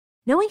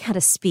Knowing how to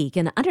speak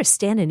and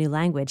understand a new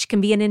language can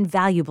be an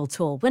invaluable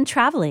tool when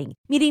traveling,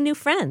 meeting new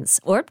friends,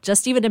 or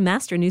just even to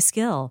master a new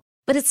skill.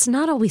 But it's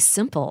not always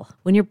simple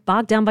when you're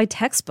bogged down by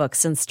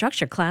textbooks and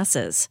structured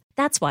classes.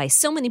 That's why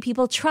so many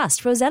people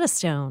trust Rosetta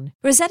Stone.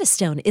 Rosetta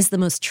Stone is the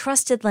most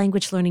trusted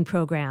language learning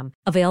program,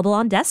 available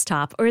on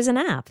desktop or as an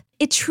app.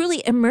 It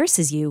truly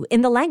immerses you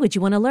in the language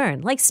you want to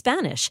learn, like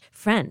Spanish,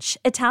 French,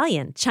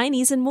 Italian,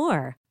 Chinese, and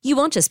more. You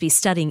won't just be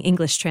studying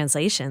English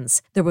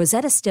translations. The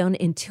Rosetta Stone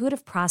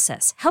intuitive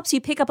process helps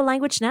you pick up a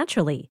language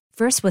naturally,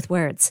 first with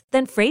words,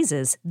 then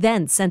phrases,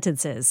 then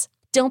sentences.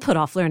 Don't put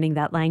off learning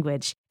that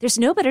language. There's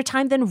no better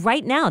time than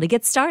right now to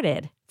get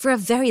started. For a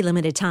very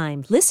limited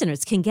time,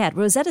 listeners can get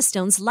Rosetta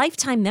Stone's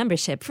lifetime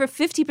membership for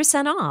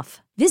 50%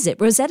 off. Visit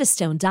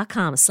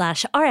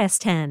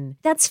rosettastone.com/rs10.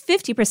 That's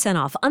 50%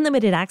 off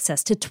unlimited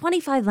access to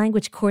 25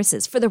 language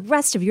courses for the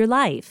rest of your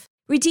life.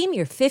 Redeem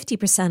your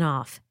 50%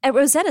 off at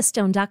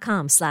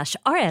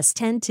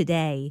rosettastone.com/rs10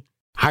 today.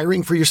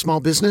 Hiring for your small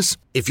business?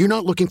 If you're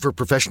not looking for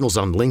professionals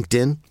on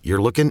LinkedIn,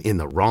 you're looking in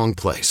the wrong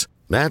place.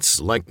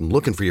 That's like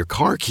looking for your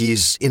car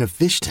keys in a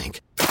fish tank.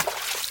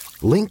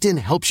 LinkedIn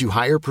helps you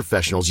hire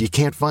professionals you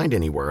can't find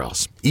anywhere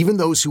else, even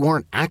those who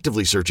aren't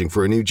actively searching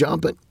for a new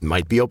job but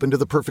might be open to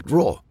the perfect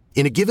role.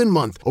 In a given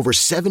month, over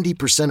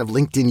 70% of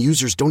LinkedIn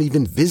users don't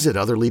even visit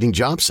other leading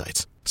job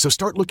sites. So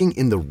start looking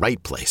in the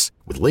right place.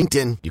 With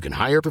LinkedIn, you can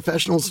hire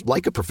professionals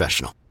like a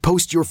professional.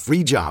 Post your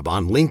free job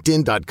on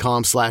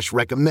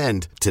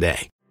linkedin.com/recommend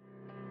today.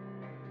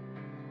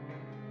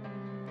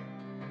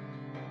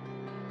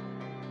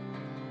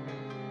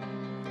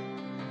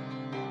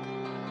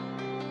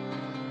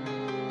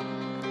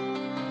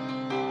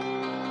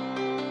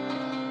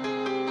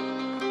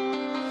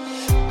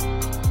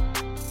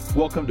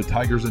 Welcome to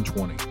Tigers in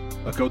 20,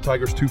 a Go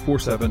Tigers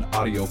 247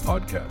 audio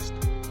podcast.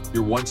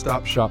 Your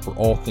one-stop shop for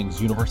all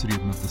things University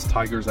of Memphis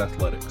Tigers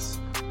athletics.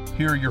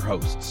 Here are your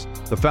hosts,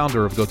 the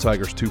founder of Go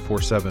Tigers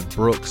 247,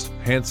 Brooks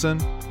Hanson,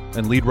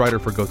 and lead writer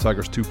for Go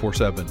Tigers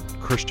 247,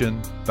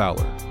 Christian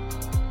Fowler.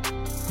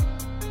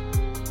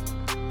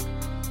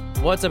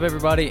 What's up,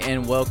 everybody,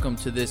 and welcome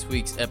to this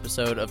week's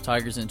episode of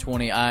Tigers in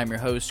 20. I'm your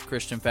host,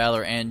 Christian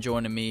Fowler, and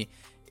joining me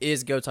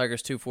is Go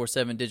Tigers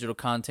 247 digital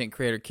content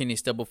creator Kenny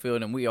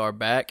Stubblefield, and we are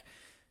back.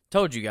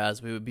 Told you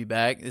guys we would be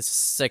back. This is the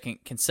second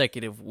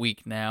consecutive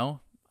week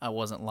now. I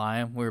wasn't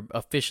lying. We're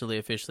officially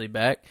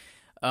back.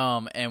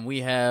 And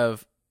we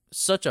have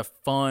such a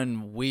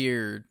fun,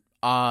 weird,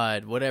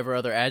 odd, whatever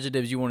other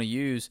adjectives you want to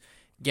use,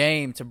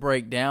 game to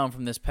break down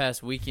from this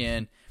past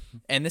weekend.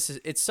 And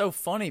it's so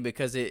funny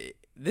because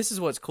this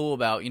is what's cool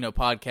about,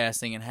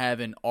 podcasting and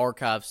having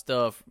archive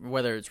stuff,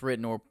 whether it's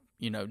written or,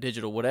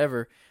 digital,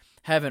 whatever.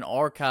 Having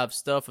archive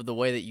stuff of the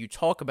way that you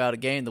talk about a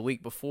game the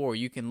week before,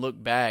 you can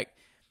look back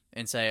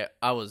and say,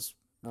 I was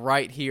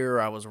right here,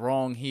 I was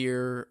wrong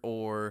here,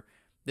 or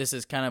this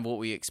is kind of what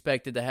we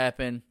expected to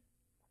happen.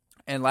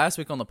 And last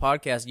week on the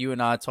podcast, you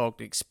and I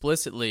talked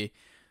explicitly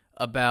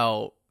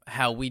about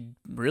how we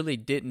really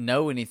didn't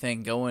know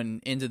anything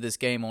going into this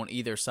game on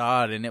either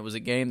side, and it was a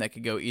game that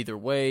could go either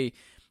way.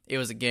 It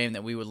was a game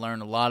that we would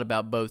learn a lot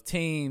about both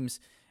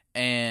teams,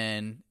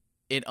 and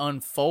it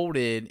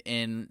unfolded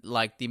in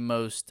like the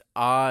most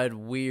odd,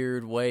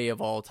 weird way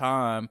of all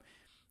time.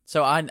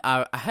 So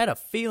I had a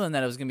feeling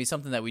that it was going to be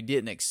something that we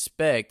didn't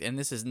expect, and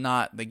this is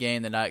not the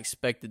game that I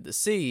expected to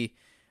see.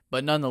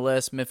 But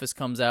nonetheless, Memphis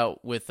comes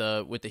out with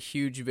a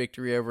huge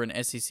victory over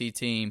an SEC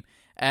team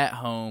at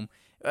home.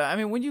 I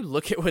mean, when you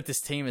look at what this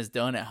team has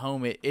done at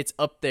home, it's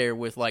up there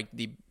with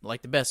the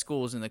best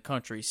schools in the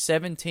country.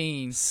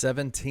 17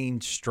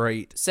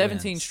 straight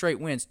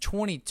wins,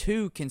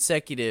 22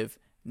 consecutive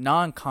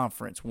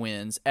non-conference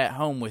wins at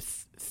home,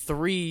 with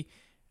 3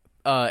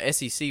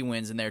 SEC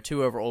wins in there,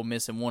 2 over Ole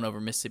Miss and 1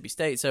 over Mississippi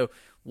State. So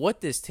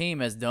what this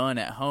team has done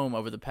at home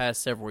over the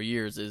past several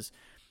years is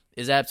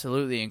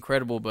absolutely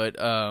incredible. But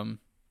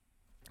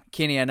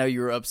Kenny, I know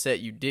you were upset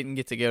you didn't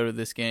get to go to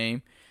this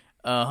game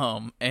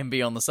and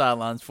be on the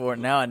sidelines for it.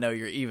 Now I know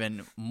you're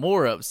even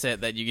more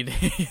upset that you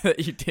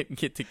didn't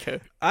get to go.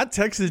 I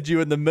texted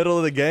you in the middle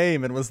of the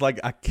game and was like,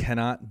 I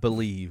cannot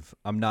believe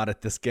I'm not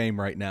at this game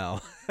right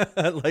now.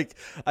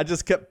 I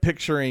just kept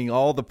picturing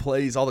all the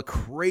plays, all the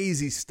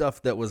crazy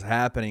stuff that was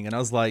happening. And I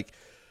was like,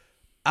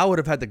 I would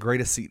have had the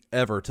greatest seat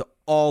ever to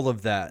all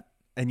of that.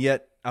 And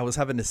yet I was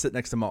having to sit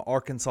next to my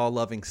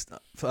Arkansas-loving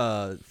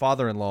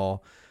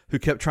father-in-law, who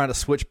kept trying to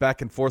switch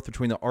back and forth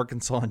between the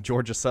Arkansas and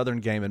Georgia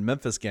Southern game and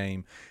Memphis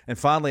game. And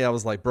finally I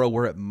was like, bro,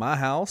 we're at my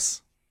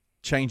house.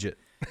 Change it.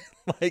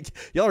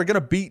 Y'all are going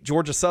to beat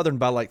Georgia Southern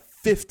by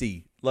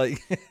 50.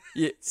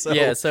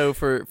 So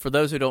for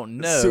those who don't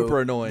know,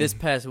 super annoying. This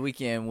past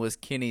weekend was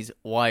Kenny's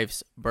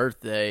wife's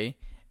birthday.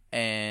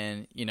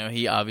 And,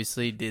 he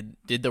obviously did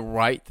the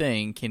right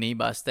thing, Kenny,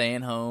 by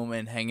staying home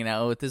and hanging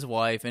out with his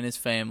wife and his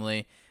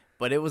family.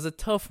 But it was a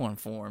tough one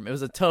for him. It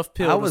was a tough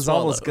pill to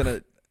swallow.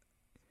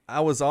 I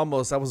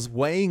was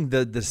weighing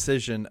the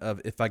decision of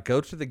if I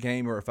go to the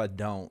game or if I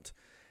don't.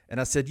 And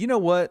I said, you know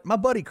what? My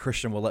buddy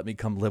Christian will let me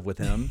come live with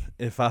him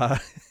if I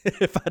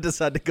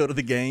decide to go to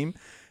the game.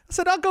 I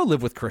said, I'll go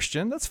live with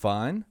Christian. That's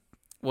fine.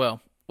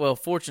 Well,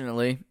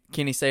 fortunately,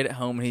 Kenny stayed at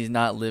home and he's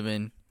not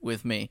living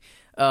with me.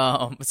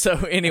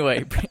 So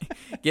anyway,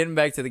 getting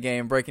back to the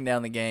game, breaking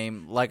down the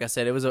game. Like I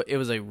said, it was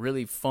a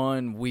really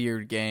fun,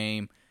 weird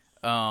game.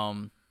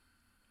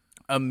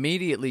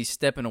 Immediately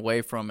stepping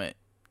away from it,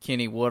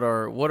 Kenny, what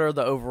are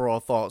the overall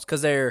thoughts?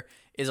 Because there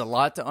is a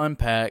lot to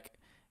unpack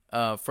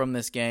from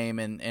this game,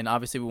 and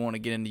obviously we want to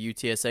get into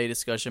UTSA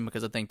discussion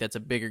because I think that's a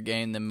bigger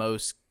game than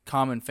most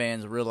common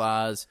fans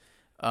realize.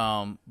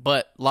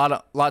 But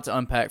lot to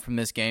unpack from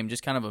this game.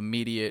 Just kind of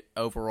immediate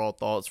overall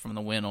thoughts from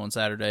the win on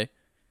Saturday.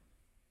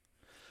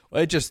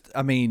 Well, just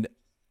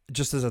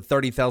as a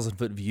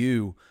 30,000-foot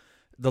view,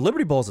 the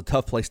Liberty Bowl is a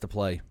tough place to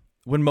play.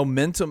 When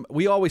momentum,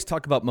 we always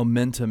talk about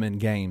momentum in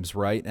games,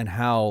 right? And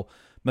how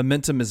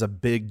momentum is a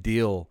big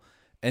deal.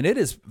 And it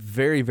is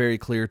very, very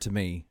clear to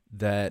me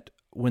that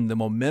when the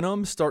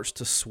momentum starts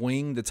to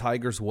swing the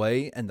Tigers'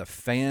 way and the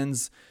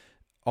fans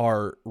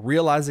are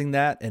realizing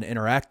that and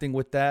interacting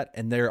with that,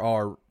 and they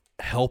are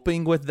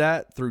helping with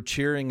that through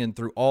cheering and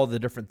through all the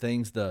different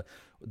things, the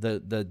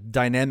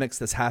dynamics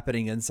that's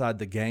happening inside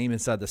the game,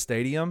 inside the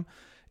stadium,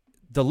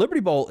 the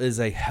Liberty Bowl is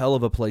a hell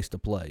of a place to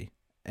play.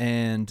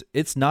 And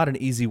it's not an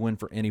easy win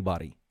for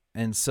anybody.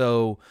 And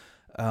so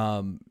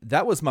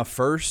that was my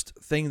first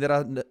thing that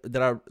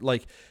I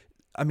like.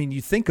 I mean,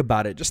 you think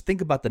about it, just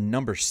think about the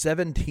number,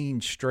 17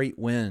 straight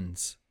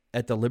wins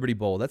at the Liberty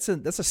Bowl. That's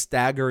a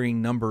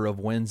staggering number of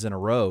wins in a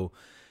row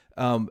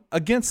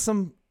against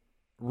some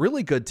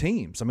really good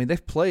teams. I mean, they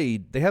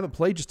haven't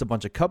played just a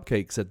bunch of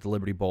cupcakes at the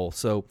Liberty Bowl.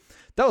 So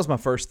that was my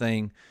first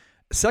thing.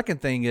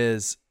 Second thing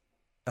is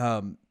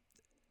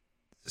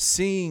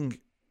seeing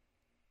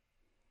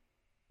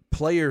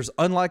players,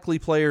 unlikely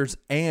players,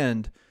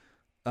 and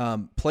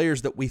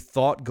players that we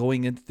thought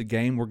going into the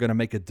game were going to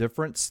make a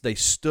difference. They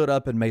stood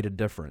up and made a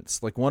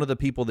difference. Like one of the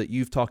people that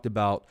you talked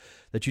about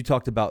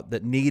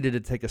that needed to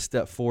take a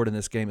step forward in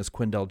this game is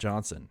Quindell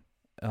Johnson,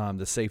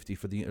 the safety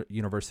for the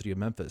University of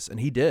Memphis, and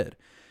he did.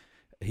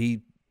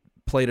 He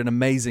played an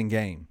amazing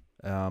game.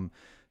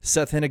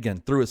 Seth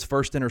Hennigan threw his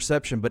first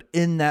interception, but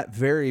in that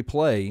very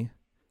play,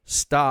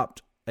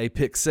 stopped a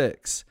pick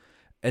six.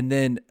 And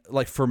then,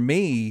 like for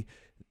me,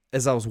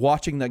 as I was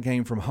watching that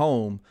game from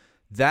home,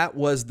 that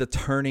was the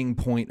turning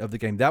point of the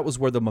game. That was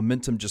where the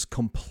momentum just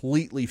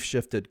completely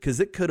shifted, because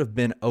it could have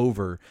been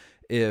over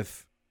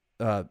if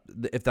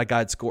that guy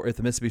had scored, if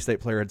the Mississippi State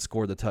player had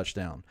scored the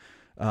touchdown.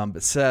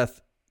 But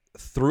Seth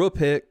threw a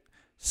pick,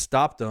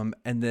 stopped them,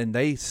 and then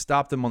they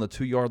stopped him on the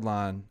 2-yard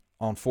line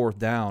on fourth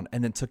down,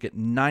 and then took it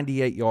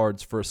 98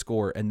 yards for a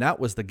score. And that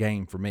was the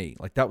game for me.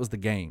 Like that was the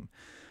game.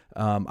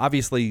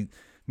 Obviously,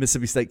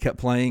 Mississippi State kept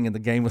playing and the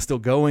game was still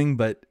going,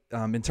 but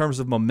in terms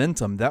of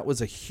momentum, that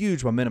was a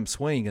huge momentum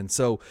swing. And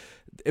so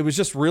it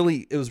was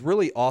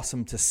really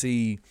awesome to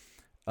see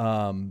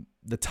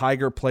the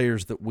Tiger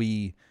players that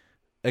we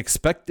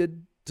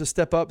expected to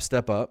step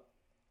up,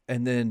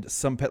 and then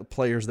some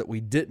players that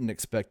we didn't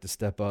expect to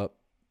step up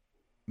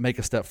make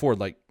a step forward,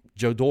 like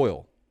Joe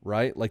Doyle,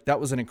 right? Like that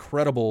was an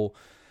incredible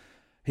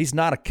 – he's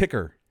not a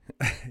kicker.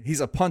 He's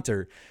a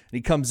punter. And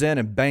he comes in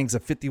and bangs a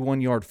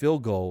 51-yard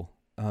field goal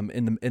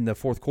in the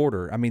fourth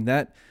quarter. I mean,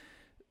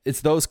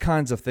 it's those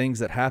kinds of things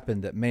that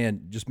happen that,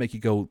 man, just make you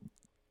go,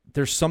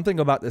 there's something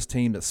about this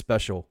team that's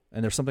special,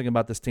 and there's something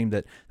about this team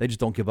that they just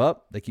don't give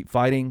up. They keep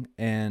fighting,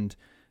 and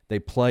they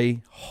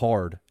play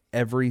hard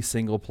every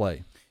single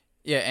play.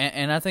 Yeah,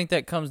 and I think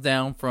that comes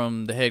down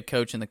from the head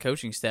coach and the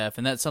coaching staff,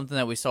 and that's something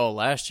that we saw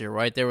last year,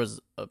 right? There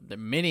was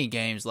many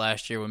games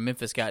last year when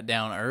Memphis got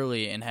down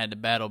early and had to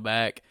battle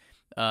back,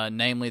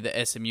 namely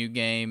the SMU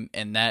game,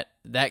 and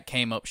that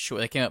came up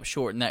short. They came up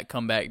short in that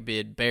comeback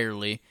bid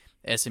barely.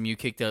 SMU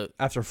kicked a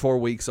after 4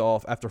 weeks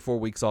off of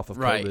COVID.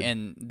 Right,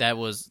 and that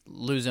was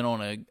losing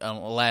on a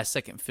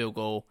last-second field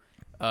goal.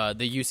 The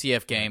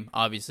UCF game,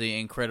 obviously,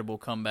 incredible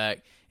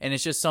comeback, and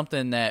it's just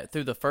something that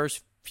through the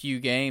first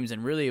few games,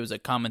 and really it was a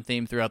common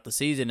theme throughout the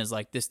season, is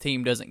like this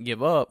team doesn't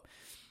give up,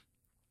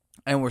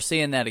 and we're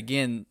seeing that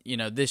again.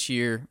 This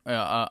year,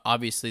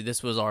 obviously,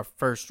 this was our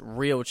first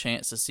real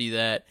chance to see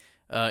that.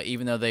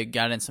 Even though they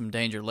got in some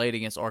danger late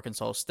against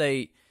Arkansas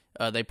State,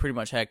 they pretty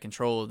much had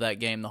control of that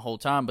game the whole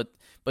time.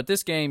 But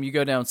this game, you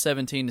go down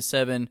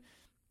 17-7,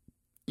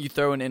 you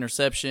throw an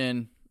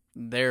interception,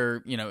 they're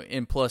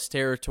in plus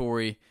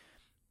territory.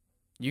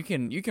 You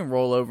can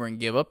roll over and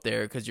give up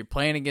there because you're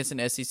playing against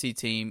an SEC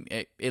team.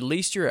 At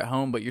least you're at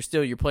home, but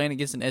you're playing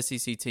against an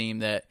SEC team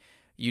that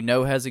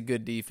has a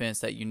good defense,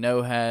 that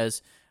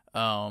has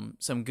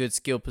some good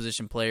skill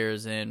position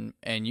players, and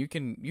you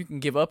can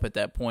give up at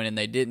that point, and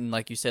they didn't.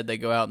 Like you said, they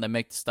go out and they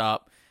make the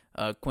stop.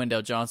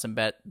 Quindell Johnson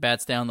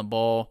bats down the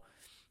ball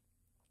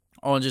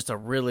on just a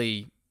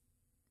really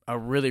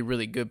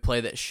good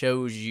play that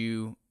shows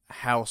you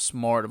how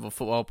smart of a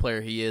football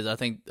player he is. I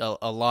think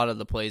a lot of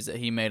the plays that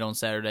he made on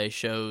Saturday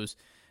shows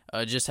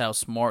just how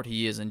smart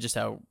he is and just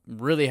how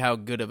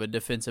good of a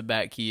defensive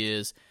back he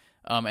is.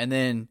 And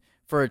then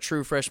for a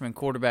true freshman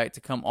quarterback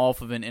to come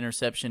off of an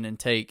interception and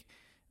take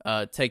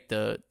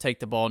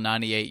the ball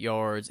 98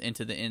 yards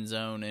into the end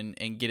zone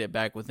and get it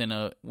back within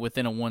a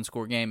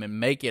one-score game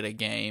and make it a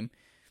game,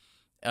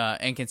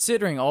 And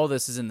considering all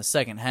this is in the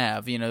second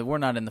half, we're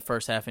not in the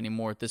first half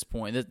anymore at this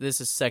point.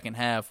 This is second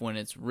half when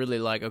it's really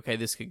like, okay,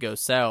 this could go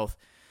south.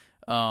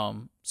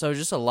 So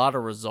just a lot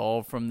of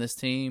resolve from this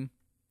team.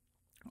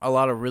 A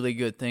lot of really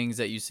good things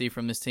that you see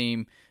from this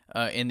team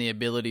in the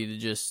ability to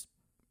just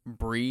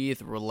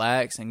breathe,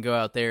 relax, and go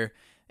out there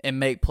and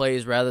make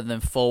plays rather than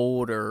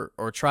fold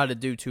or try to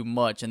do too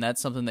much. And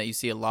that's something that you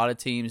see a lot of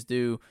teams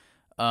do.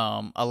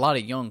 A lot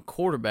of young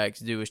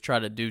quarterbacks do, is try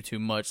to do too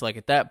much. Like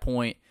at that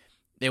point,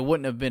 it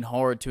wouldn't have been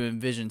hard to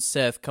envision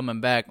Seth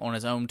coming back on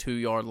his own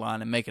 2-yard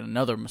line and making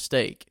another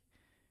mistake.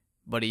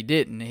 But he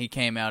didn't. He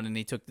came out and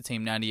he took the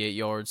team 98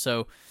 yards.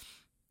 So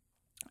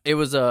it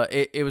was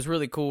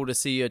really cool to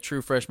see a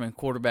true freshman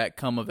quarterback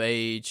come of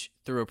age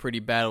through a pretty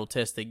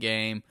battle-tested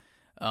game.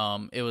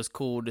 It was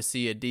cool to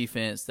see a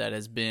defense that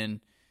has been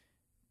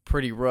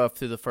pretty rough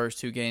through the first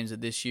 2 games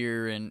of this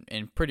year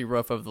and pretty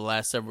rough over the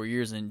last several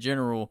years in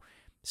general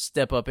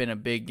step up in a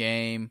big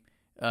game.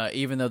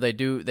 Even though they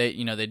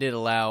did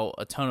allow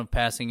a ton of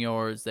passing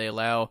yards, they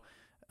allow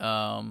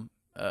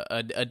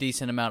a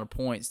decent amount of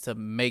points to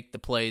make the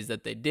plays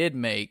that they did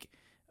make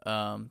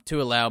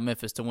to allow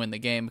Memphis to win the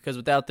game. Because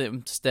without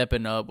them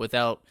stepping up,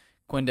 without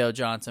Quindell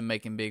Johnson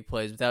making big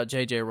plays, without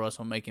J.J.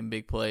 Russell making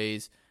big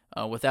plays,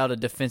 without a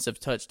defensive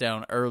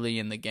touchdown early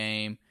in the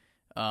game,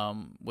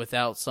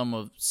 without some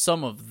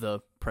of the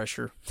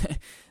pressure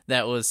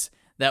that was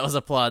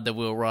applied to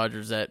Will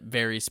Rogers at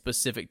very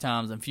specific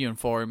times and few and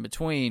far in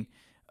between,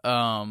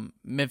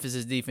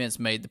 Memphis's defense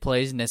made the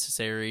plays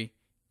necessary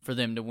for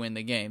them to win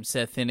the game.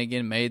 Seth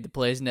Hennigan made the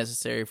plays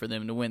necessary for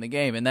them to win the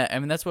game, and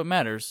that's what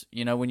matters.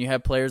 When you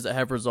have players that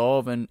have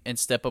resolve and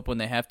step up when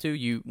they have to,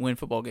 you win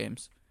football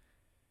games.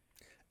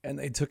 And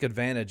they took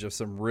advantage of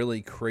some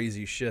really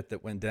crazy shit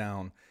that went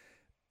down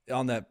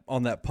on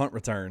that punt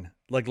return.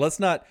 Like let's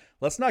not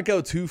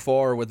go too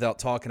far without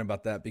talking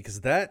about that, because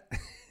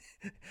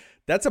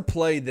that's a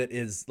play that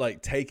is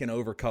like taking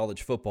over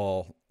college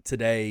football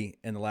today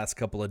in the last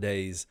couple of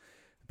days.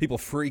 People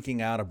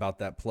freaking out about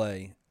that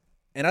play.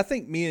 And I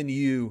think me and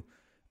you,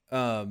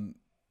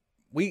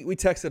 we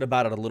texted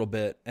about it a little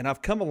bit, and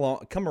I've come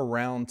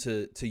around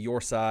to your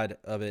side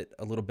of it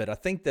a little bit. I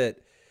think that,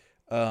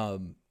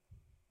 well,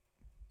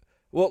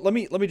 let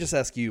me just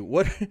ask you,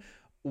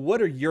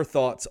 what are your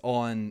thoughts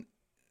on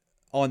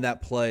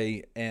that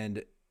play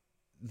and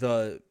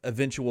the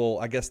eventual,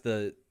 I guess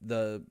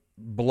the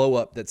blow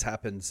up that's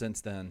happened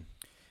since then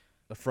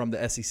from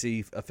the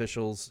SEC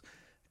officials,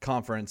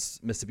 conference,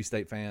 Mississippi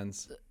State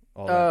fans?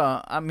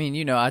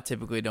 I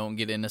typically don't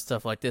get into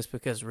stuff like this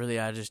because really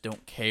I just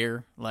don't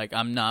care. Like,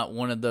 I'm not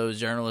one of those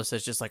journalists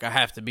that's just like, I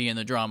have to be in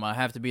the drama.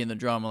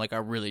 Like, I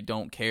really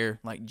don't care.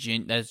 Like,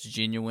 that's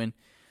genuine.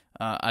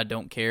 I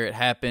don't care. It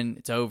happened.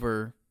 It's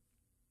over.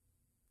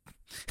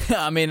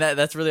 I mean,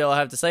 that's really all I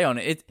have to say on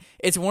it.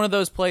 It's one of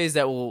those plays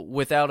that will,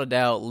 without a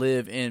doubt,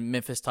 live in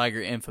Memphis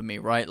Tiger infamy,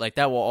 right? Like,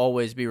 that will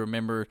always be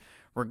remembered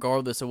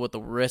regardless of what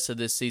the rest of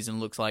this season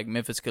looks like.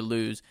 Memphis could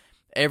lose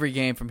every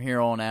game from here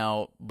on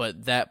out,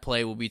 but that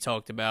play will be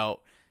talked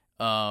about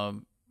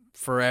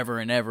forever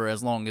and ever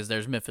as long as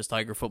there's Memphis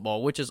Tiger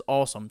football, which is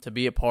awesome to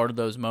be a part of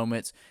those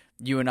moments.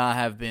 You and I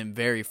have been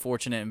very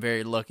fortunate and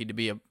very lucky to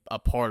be a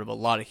part of a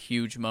lot of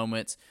huge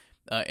moments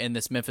in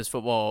this Memphis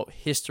football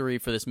history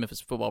for this Memphis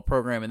football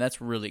program, and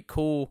that's really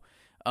cool.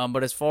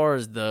 But as far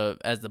as the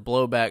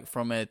blowback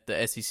from it,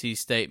 the SEC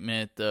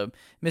statement, the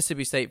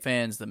Mississippi State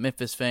fans, the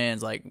Memphis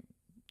fans, like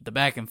the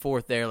back and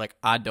forth there, like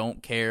I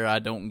don't care. I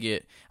don't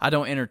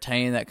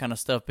entertain that kind of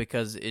stuff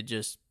because it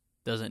just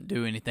doesn't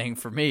do anything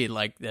for me.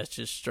 Like, that's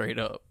just straight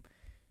up.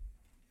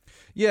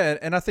 Yeah,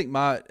 and I think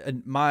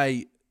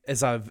my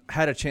as I've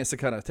had a chance to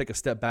kind of take a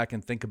step back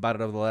and think about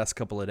it over the last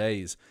couple of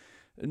days,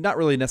 not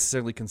really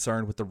necessarily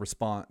concerned with the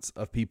response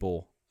of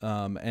people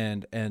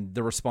and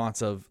the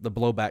response of the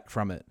blowback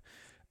from it.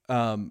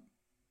 I'm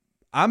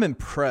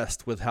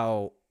impressed with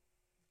how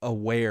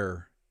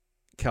aware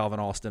Calvin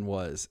Austin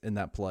was in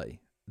that play.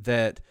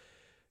 That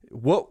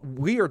what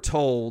we are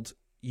told,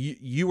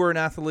 you were an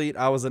athlete,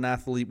 I was an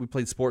athlete, we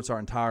played sports our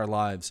entire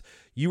lives.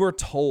 You were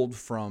told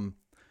from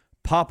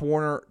Pop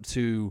Warner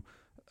to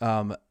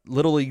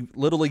Little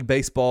League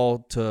baseball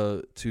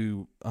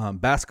to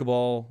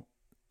basketball,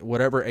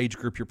 whatever age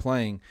group you're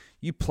playing,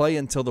 you play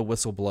until the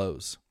whistle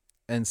blows.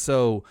 And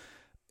so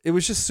it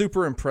was just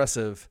super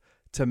impressive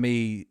to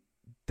me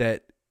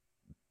that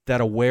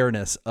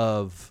awareness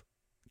of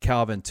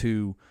Calvin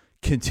to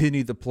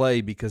continue the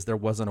play because there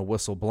wasn't a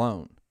whistle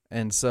blown.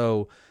 And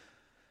so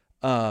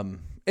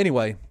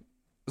anyway,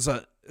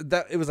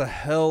 it was a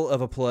hell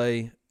of a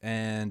play,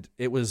 and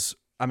it was,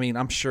 I mean,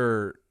 I'm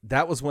sure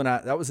that was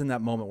in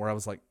that moment where I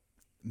was like,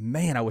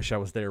 man, I wish I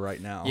was there right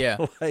now.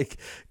 Yeah. Like,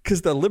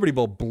 because the Liberty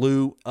Bowl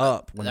blew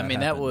up when that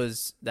happened.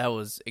 that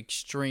was an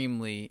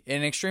extremely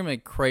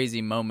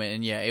crazy moment,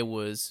 and yeah, it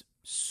was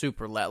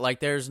super loud. Like,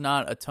 there's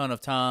not a ton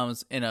of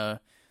times in a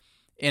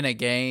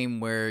game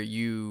where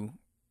you,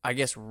 I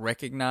guess,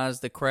 recognize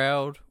the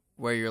crowd,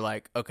 where you're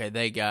like, okay,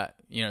 they got,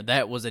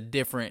 that was a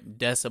different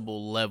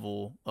decibel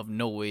level of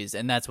noise,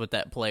 and that's what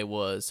that play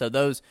was. So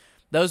those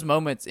those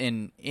moments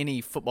in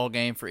any football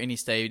game for any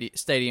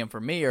stadium for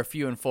me are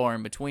few and far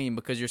in between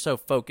because you're so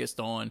focused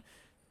on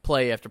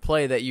play after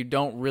play that you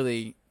don't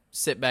really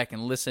sit back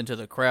and listen to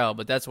the crowd.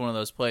 But that's one of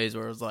those plays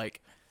where it's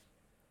like,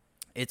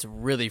 it's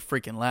really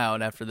freaking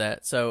loud after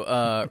that.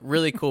 So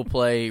really cool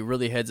play,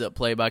 really heads-up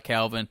play by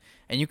Calvin.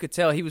 And you could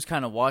tell he was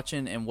kind of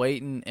watching and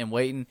waiting. And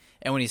when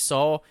he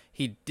saw,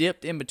 he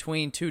dipped in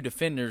between two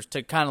defenders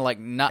to kind of like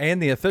not –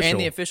 And the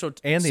official.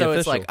 So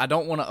it's like, I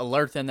don't want to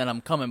alert them that I'm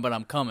coming, but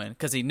I'm coming.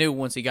 Because he knew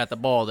once he got the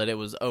ball that it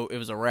was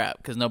a wrap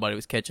because nobody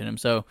was catching him.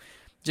 So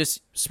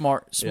just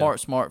smart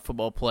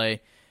football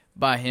play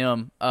by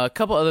him. A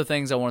couple other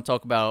things I want to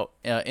talk about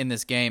in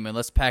this game, and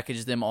let's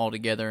package them all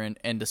together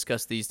and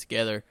discuss these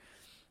together.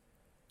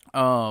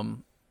 I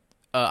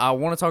want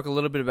to talk a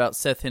little bit about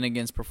Seth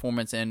Hennigan's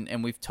performance,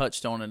 and we've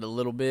touched on it a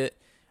little bit.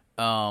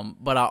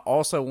 But I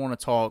also want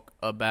to talk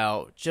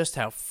about just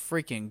how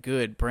freaking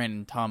good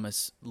Brandon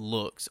Thomas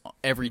looks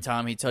every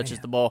time he touches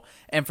the ball.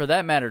 And for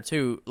that matter,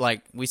 too,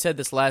 like we said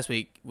this last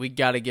week, we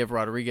got to give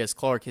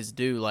Rodriguez-Clark his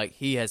due. Like,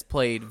 he has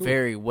played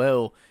very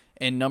well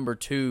in number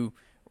 2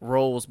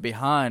 roles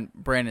behind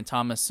Brandon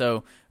Thomas.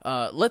 So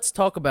let's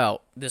talk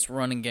about this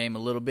running game a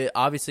little bit.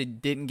 Obviously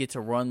didn't get to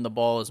run the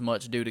ball as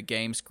much due to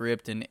game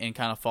script and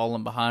kind of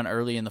falling behind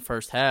early in the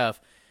first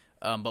half.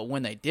 But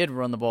when they did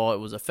run the ball, it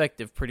was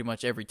effective pretty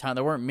much every time.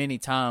 There weren't many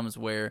times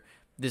where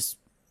this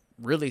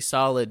really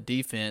solid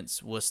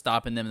defense was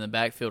stopping them in the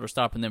backfield or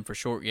stopping them for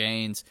short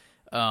gains.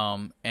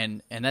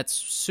 And that's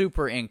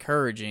super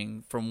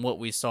encouraging from what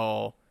we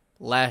saw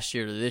last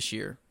year to this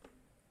year.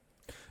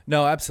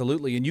 No,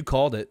 absolutely. And you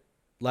called it.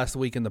 Last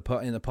week in the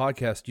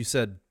podcast, you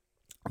said,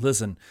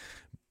 listen,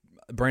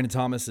 Brandon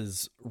Thomas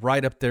is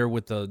right up there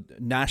with the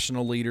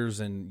national leaders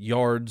in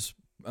yards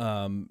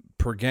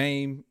per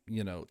game,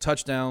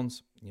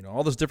 touchdowns,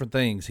 all those different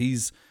things.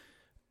 He's,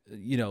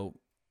 an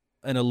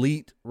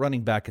elite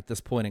running back at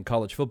this point in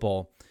college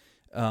football.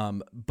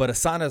 But a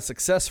sign of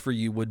success for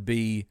you would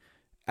be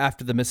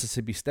after the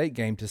Mississippi State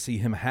game to see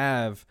him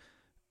have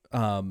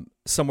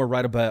somewhere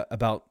right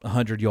about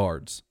 100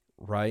 yards.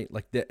 Right,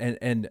 like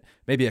and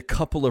maybe a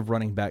couple of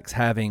running backs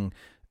having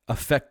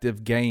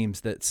effective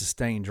games that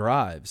sustain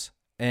drives,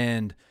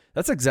 and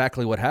that's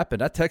exactly what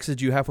happened. I texted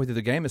you halfway through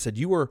the game and said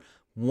you were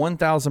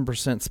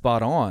 1,000%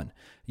 spot on.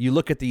 You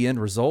look at the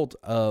end result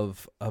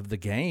of the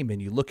game,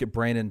 and you look at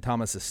Brandon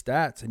Thomas's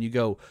stats, and you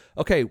go,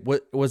 okay,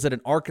 what was it?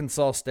 An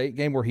Arkansas State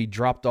game where he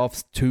dropped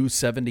off 2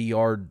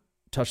 70-yard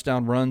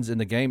touchdown runs in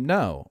the game?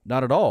 No,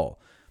 not at all.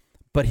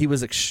 But he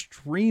was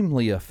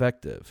extremely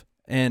effective.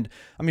 And,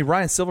 I mean,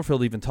 Ryan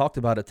Silverfield even talked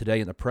about it today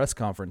in the press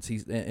conference.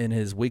 He's in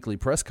his weekly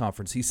press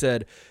conference. He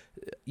said,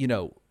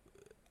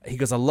 he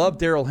goes, I love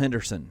Darrell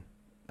Henderson.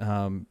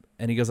 And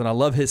he goes, and I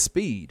love his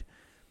speed.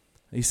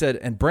 He said,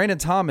 and Brandon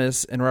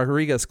Thomas and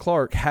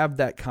Rodriguez-Clark have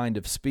that kind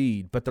of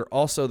speed, but they're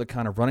also the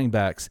kind of running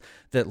backs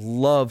that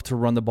love to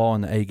run the ball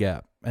in the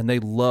A-gap. And they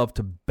love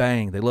to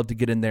bang. They love to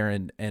get in there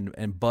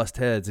and bust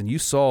heads. And you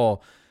saw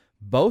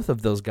both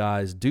of those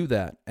guys do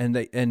that.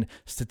 And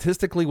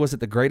statistically, was it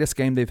the greatest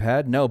game they've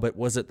had? No, but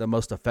was it the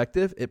most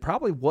effective? It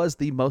probably was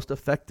the most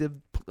effective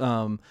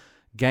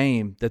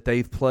game that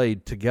they've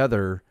played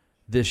together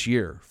this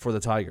year for the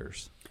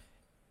Tigers.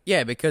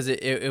 Yeah, because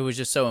it was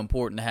just so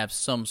important to have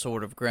some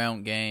sort of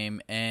ground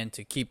game and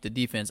to keep the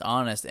defense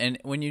honest. And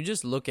when you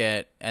just look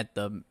at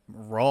the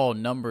raw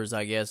numbers,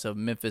 I guess, of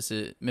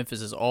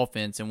Memphis's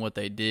offense and what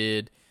they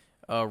did,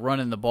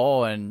 running the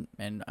ball and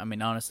I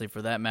mean, honestly,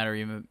 for that matter,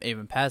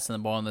 even passing the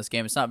ball in this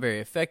game, it's not very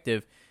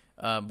effective.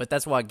 But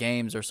that's why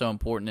games are so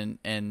important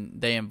and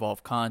they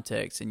involve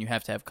context, and you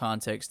have to have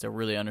context to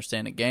really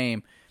understand a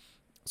game.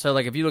 So,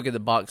 like, if you look at the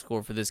box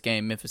score for this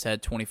game, Memphis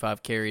had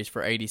 25 carries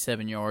for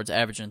 87 yards,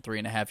 averaging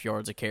 3.5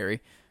 yards a carry.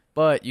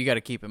 But you got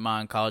to keep in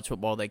mind, college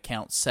football, they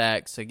count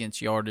sacks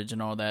against yardage and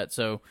all that.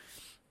 So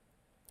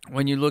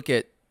when you look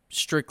at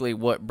strictly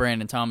what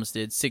Brandon Thomas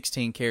did,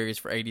 16 carries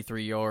for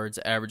 83 yards,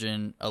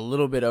 averaging a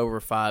little bit over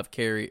 5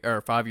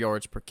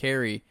 yards per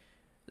carry.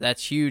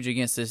 That's huge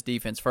against this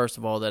defense, first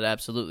of all, that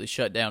absolutely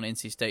shut down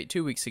NC State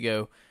 2 weeks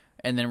ago.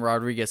 And then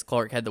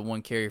Rodriguez-Clark had the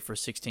 1 carry for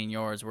 16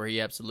 yards where he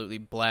absolutely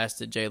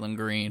blasted Jalen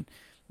Green,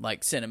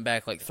 like sent him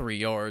back like 3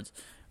 yards.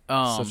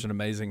 Such an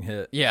amazing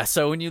hit. Yeah,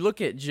 so when you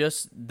look at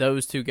just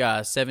those two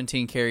guys,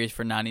 17 carries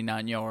for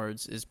 99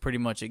 yards is pretty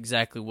much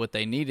exactly what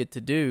they needed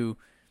to do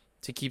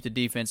to keep the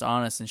defense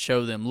honest and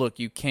show them, look,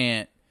 you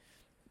can't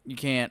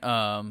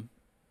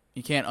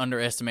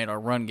underestimate our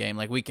run game.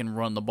 Like, we can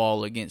run the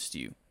ball against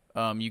you.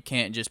 You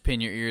can't just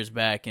pin your ears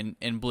back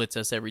and blitz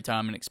us every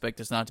time and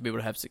expect us not to be able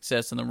to have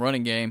success in the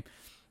running game.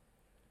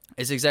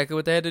 It's exactly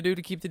what they had to do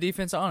to keep the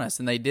defense honest,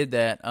 and they did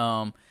that.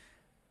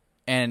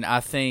 And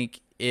I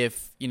think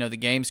if the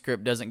game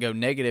script doesn't go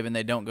negative and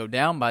they don't go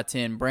down by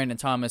 10, Brandon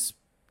Thomas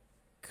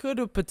could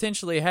have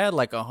potentially had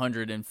like a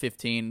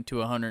 115 to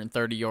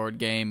 130 yard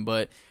game,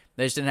 but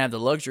they just didn't have the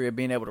luxury of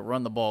being able to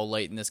run the ball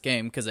late in this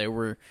game because they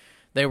were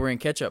in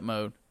catch-up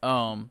mode.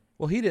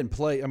 Well, he didn't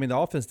play. I mean, the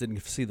offense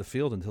didn't see the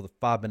field until the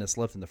 5 minutes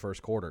left in the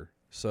first quarter.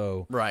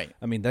 So, right.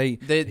 I mean, he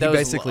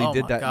basically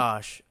did that.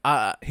 Gosh,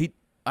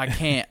 I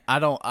can't.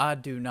 I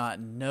do not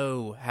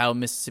know how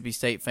Mississippi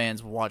State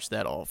fans watch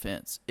that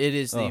offense. It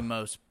is the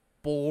most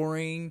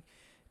boring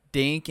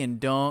dink and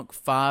dunk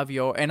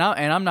 5-yard. And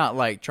I'm not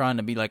like trying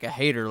to be like a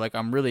hater. Like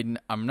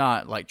I'm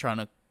not like trying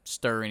to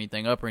stir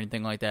anything up or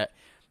anything like that.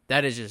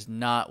 That is just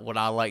not what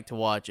I like to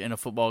watch in a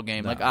football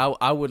game. No. Like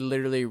I would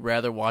literally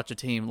rather watch a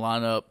team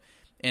line up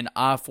in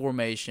I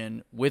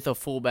formation with a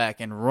fullback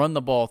and run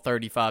the ball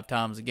 35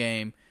 times a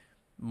game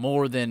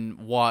more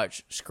than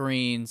watch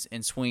screens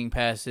and swing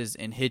passes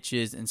and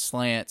hitches and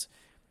slants.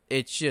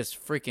 It's just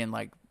freaking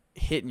like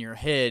hitting your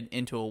head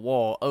into a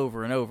wall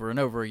over and over and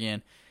over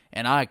again.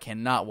 And I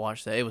cannot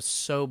watch that. It was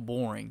so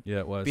boring. Yeah,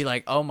 it was. Be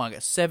like, oh my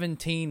God,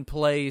 17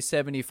 plays,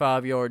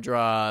 75-yard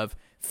drive,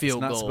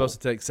 field goal. It's not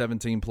supposed to take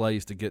 17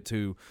 plays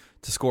to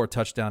score a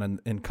touchdown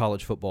in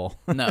college football.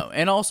 No,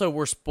 and also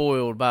we're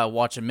spoiled by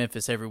watching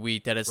Memphis every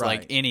week that it's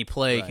like any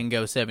play can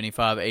go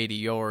 75, 80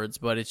 yards.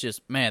 But it's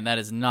just, man, that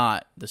is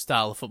not the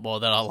style of football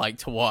that I like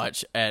to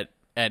watch at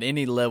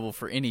any level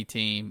for any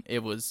team.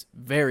 It was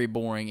very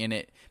boring in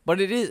it.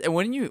 But it is, and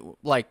when you,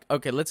 like,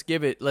 okay, let's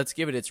give it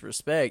its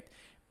respect.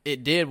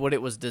 It did what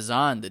it was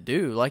designed to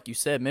do. Like you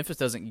said, Memphis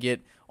doesn't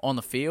get on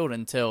the field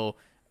until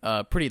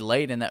pretty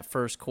late in that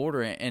first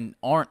quarter and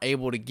aren't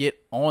able to get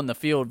on the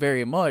field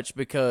very much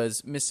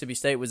because Mississippi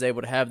State was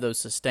able to have those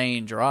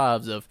sustained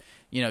drives of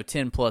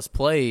 10-plus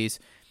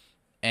plays,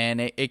 and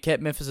it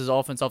kept Memphis's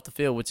offense off the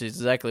field, which is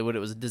exactly what it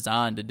was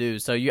designed to do.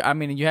 So, you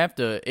have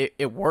to –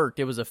 it worked.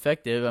 It was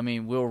effective. I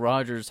mean, Will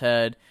Rogers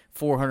had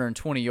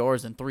 420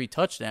 yards and 3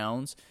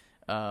 touchdowns.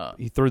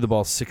 He threw the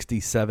ball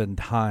 67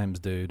 times,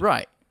 dude.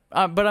 Right.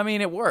 But, I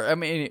mean, it worked. I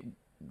mean,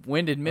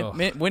 when did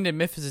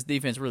Memphis's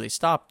defense really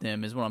stop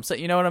them is what I'm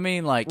saying. You know what I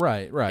mean? Like,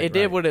 right. It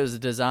did what it was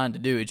designed to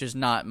do. It's just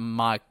not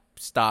my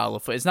style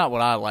of – it's not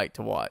what I like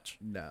to watch.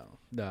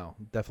 No,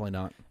 definitely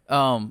not.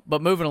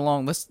 But moving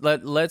along,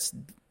 let's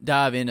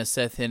dive into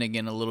Seth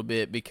Henigan a little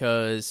bit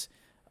because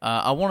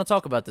I want to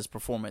talk about this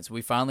performance.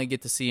 We finally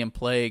get to see him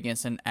play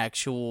against an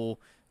actual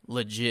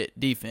legit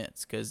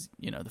defense because,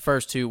 the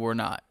first two were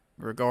not.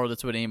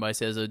 Regardless of what anybody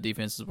says, those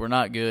defenses were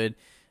not good.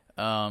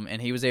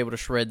 And he was able to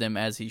shred them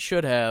as he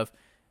should have.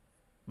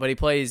 But he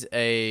plays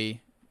a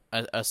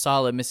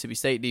solid Mississippi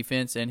State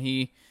defense, and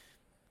he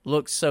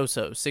looks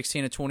so-so.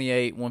 16 of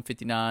 28,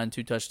 159,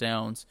 2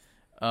 touchdowns.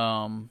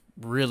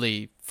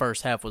 Really,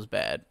 first half was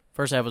bad.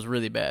 First half was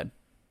really bad.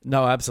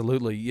 No,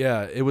 absolutely.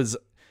 Yeah, it was.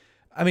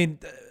 I mean,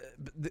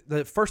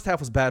 the first half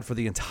was bad for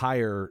the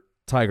entire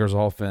Tigers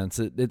offense.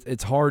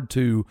 It's hard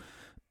to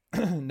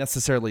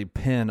necessarily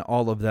pin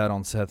all of that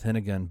on Seth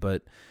Henigan,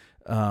 but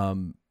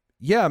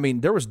yeah, I mean,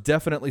 there was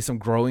definitely some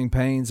growing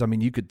pains. I mean,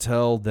 you could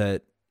tell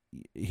that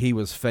he's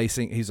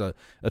a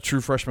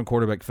true freshman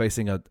quarterback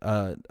facing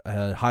a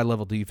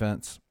high-level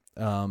defense.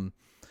 But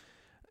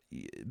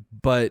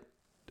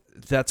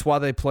that's why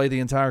they play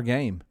the entire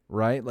game,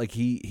 right? Like,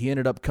 he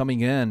ended up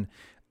coming in.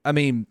 I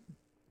mean,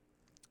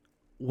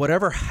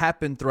 whatever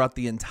happened throughout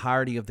the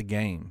entirety of the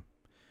game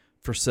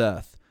for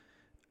Seth,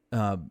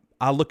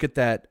 I look at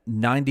that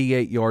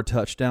 98-yard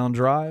touchdown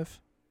drive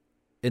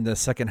in the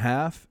second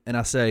half, and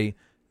I say,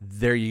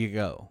 there you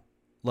go.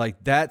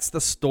 Like, that's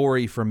the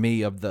story for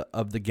me of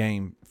the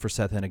game for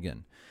Seth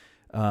Henigan.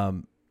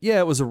 Yeah,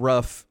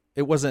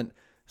 it wasn't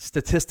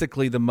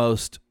statistically the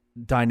most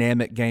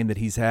dynamic game that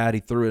he's had. He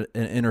threw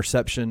an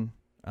interception,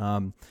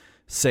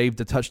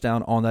 saved a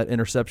touchdown on that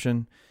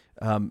interception.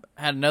 Had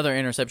another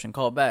interception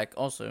called back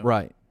also.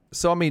 Right.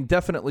 So, I mean,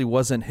 definitely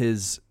wasn't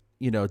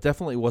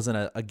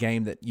a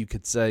game that you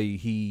could say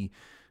he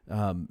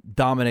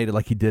dominated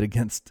like he did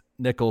against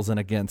Nicholls and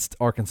against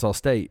Arkansas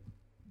State.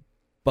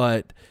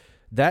 But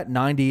that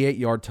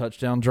 98-yard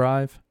touchdown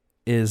drive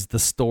is the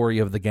story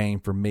of the game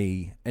for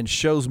me and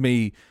shows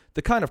me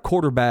the kind of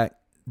quarterback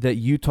that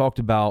you talked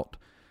about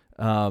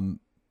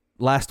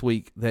last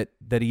week that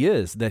he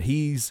is, that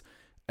he's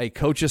a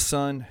coach's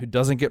son who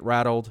doesn't get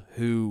rattled,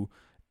 who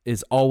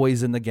is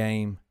always in the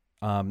game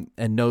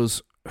and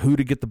knows who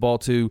to get the ball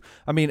to.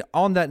 I mean,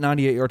 on that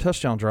 98-yard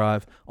touchdown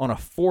drive, on a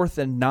 4th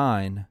and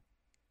 9,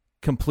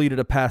 completed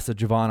a pass to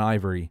Javon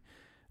Ivory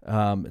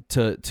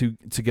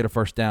to get a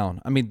first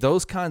down. I mean,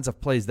 those kinds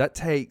of plays, that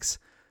takes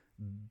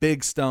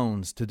big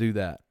stones to do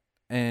that.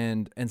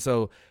 And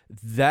so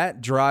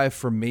that drive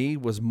for me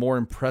was more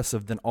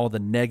impressive than all the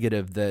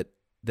negative that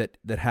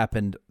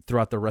happened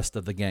throughout the rest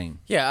of the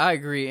game. Yeah, I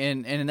agree.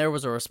 And there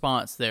was a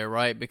response there,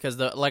 right? Because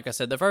like I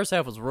said, the first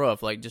half was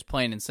rough, like just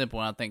plain and simple.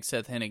 And I think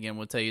Seth Henigan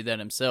will tell you that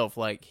himself.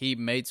 Like, he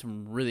made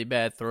some really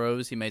bad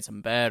throws. He made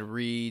some bad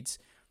reads.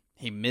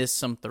 He missed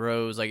some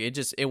throws. Like,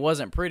 it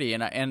wasn't pretty.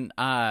 And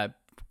I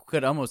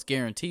could almost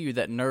guarantee you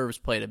that nerves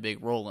played a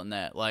big role in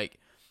that. Like,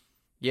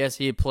 yes,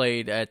 he had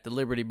played at the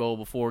Liberty Bowl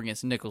before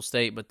against Nicholls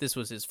State, but this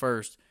was his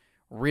first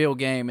real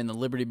game in the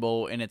Liberty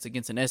Bowl, and it's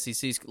against an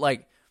SEC.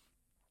 Like,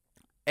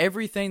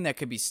 everything that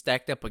could be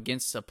stacked up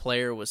against a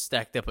player was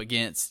stacked up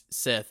against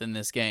Seth in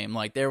this game.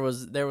 Like, there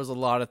was a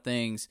lot of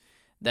things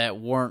that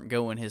weren't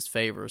going his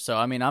favor. So,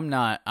 I mean, I'm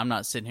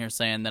not sitting here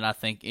saying that I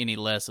think any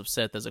less of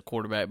Seth as a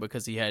quarterback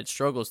because he had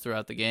struggles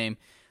throughout the game.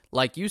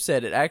 Like you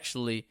said, it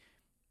actually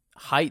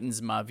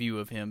heightens my view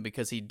of him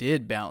because he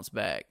did bounce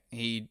back.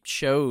 He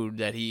showed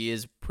that he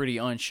is pretty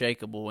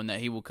unshakable and that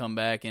he will come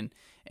back and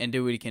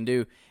do what he can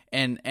do.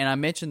 And I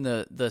mentioned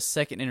the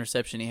second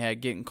interception he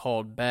had getting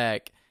called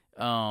back,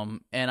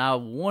 and I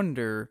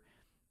wonder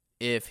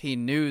if he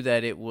knew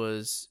that it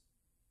was,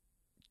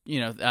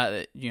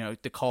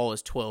 the call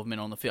is 12 men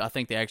on the field. I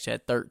think they actually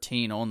had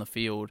 13 on the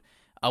field.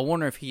 I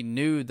wonder if he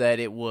knew that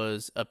it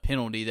was a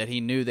penalty, that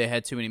he knew they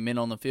had too many men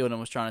on the field and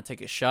was trying to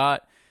take a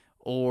shot,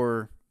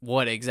 or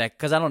what exactly,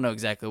 because I don't know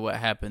exactly what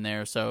happened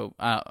there. So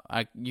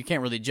you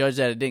can't really judge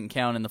that. It didn't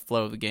count in the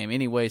flow of the game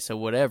anyway, so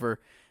whatever.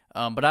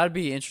 But I'd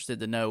be interested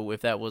to know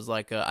if that was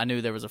like I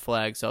knew there was a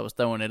flag, so I was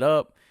throwing it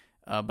up,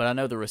 but I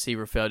know the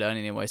receiver fell down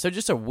anyway. So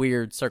just a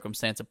weird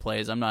circumstance of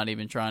plays. I'm not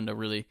even trying to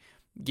really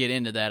get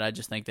into that. I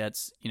just think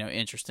that's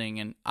interesting,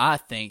 and I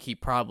think he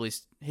probably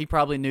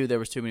knew there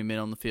was too many men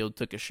on the field,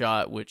 took a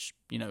shot, which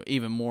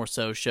even more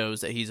so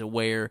shows that he's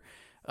aware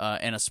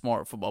and a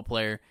smart football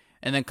player,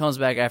 and then comes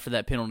back after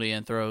that penalty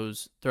and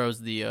throws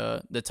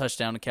the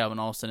touchdown to Calvin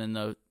Austin in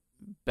the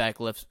back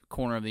left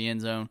corner of the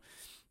end zone,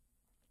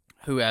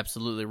 who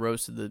absolutely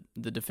roasted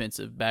the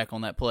defensive back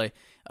on that play.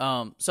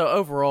 So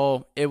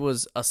overall, it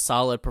was a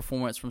solid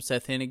performance from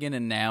Seth Henigan,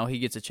 and now he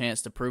gets a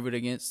chance to prove it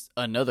against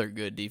another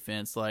good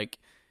defense. Like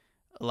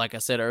I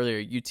said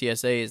earlier,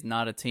 UTSA is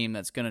not a team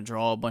that's going to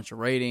draw a bunch of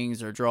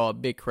ratings or draw a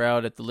big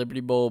crowd at the Liberty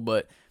Bowl,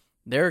 but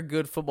they're a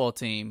good football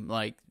team.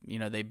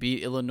 They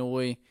beat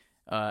Illinois.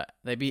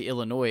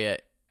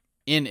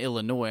 In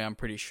Illinois, I'm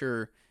pretty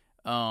sure.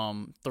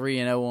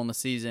 3-0 on the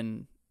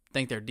season. I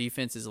think their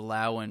defense is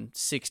allowing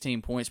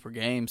 16 points per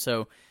game.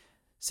 So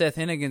Seth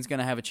Henigan's going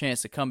to have a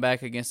chance to come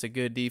back against a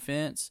good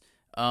defense,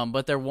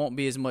 but there won't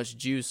be as much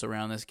juice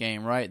around this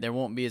game, right? There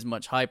won't be as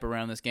much hype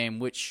around this game,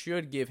 which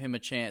should give him a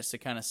chance to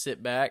kind of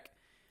sit back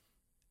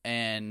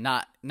and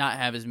not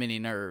have as many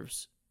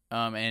nerves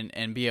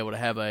and be able to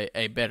have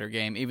a better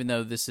game, even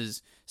though this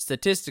is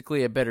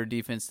statistically a better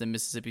defense than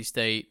Mississippi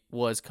State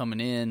was coming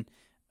in.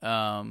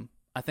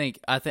 I think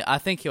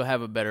he'll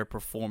have a better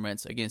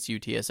performance against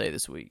UTSA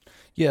this week.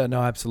 Yeah,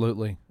 no,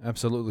 absolutely.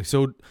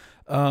 So,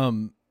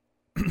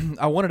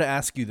 I wanted to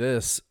ask you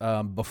this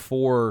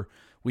before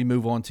we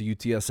move on to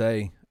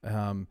UTSA.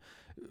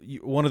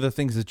 One of the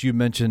things that you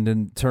mentioned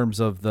in terms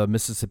of the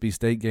Mississippi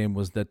State game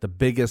was that the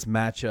biggest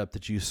matchup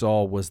that you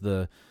saw was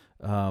the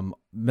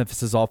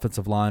Memphis's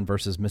offensive line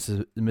versus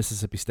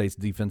Mississippi State's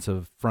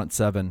defensive front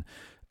seven.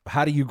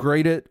 How do you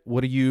grade it?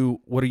 What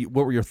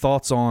were your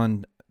thoughts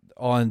on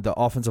the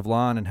offensive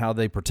line and how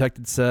they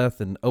protected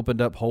Seth and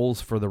opened up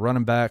holes for the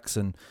running backs?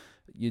 And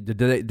did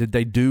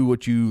they do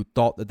what you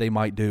thought that they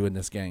might do in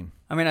this game?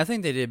 I mean, I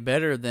think they did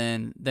better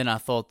than I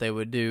thought they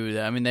would do.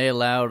 I mean, they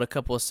allowed a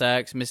couple of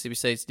sacks. Mississippi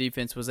State's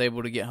defense was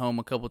able to get home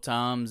a couple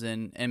times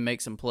and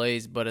make some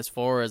plays. But as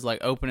far as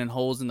like opening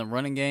holes in the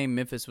running game,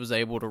 Memphis was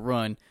able to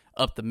run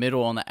up the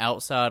middle on the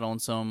outside on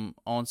some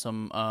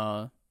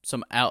off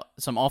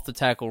the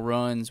tackle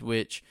runs,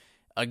 which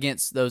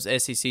against those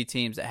SEC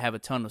teams that have a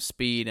ton of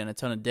speed and a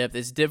ton of depth,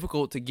 it's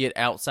difficult to get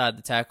outside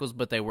the tackles,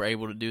 but they were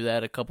able to do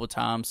that a couple of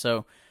times.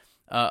 So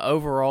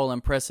overall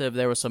impressive.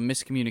 There were some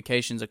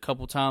miscommunications a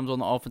couple times on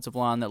the offensive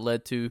line that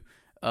led to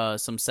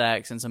some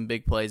sacks and some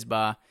big plays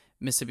by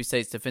Mississippi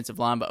State's defensive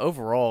line. But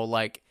overall,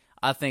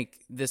 I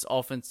think this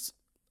offensive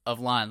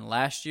line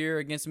last year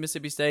against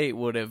Mississippi State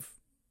would have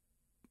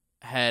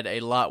had a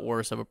lot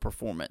worse of a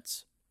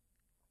performance.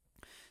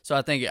 So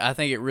I think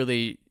it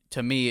really,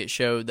 to me, it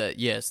showed that,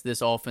 yes,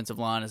 this offensive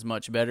line is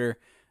much better.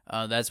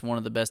 That's one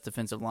of the best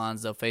defensive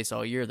lines they'll face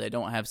all year. They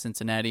don't have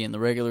Cincinnati in the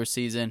regular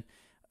season.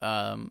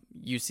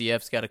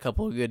 UCF's got a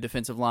couple of good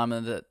defensive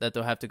linemen that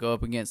they'll have to go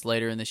up against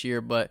later in this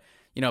year. But,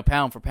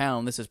 pound for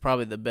pound, this is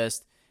probably the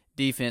best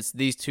defense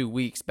these 2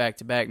 weeks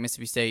back-to-back,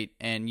 Mississippi State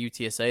and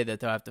UTSA, that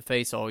they'll have to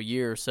face all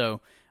year.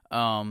 So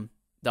the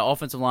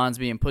offensive line's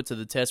being put to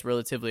the test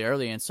relatively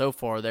early, and so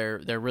far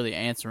they're really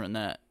answering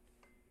that.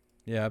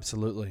 Yeah,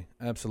 absolutely.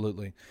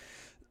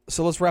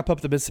 So let's wrap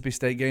up the Mississippi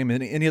State game.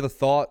 Any other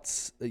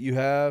thoughts that you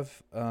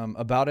have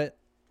about it?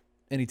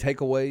 Any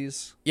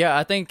takeaways? Yeah,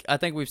 I think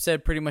we've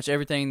said pretty much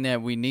everything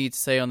that we need to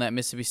say on that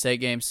Mississippi State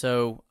game.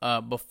 So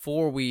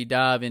before we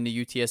dive into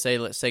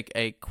UTSA, let's take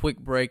a quick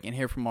break and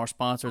hear from our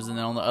sponsors. And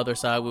then on the other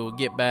side, we will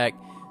get back,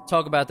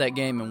 talk about that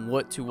game and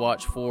what to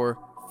watch for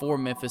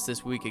Memphis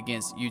this week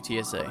against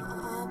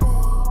UTSA.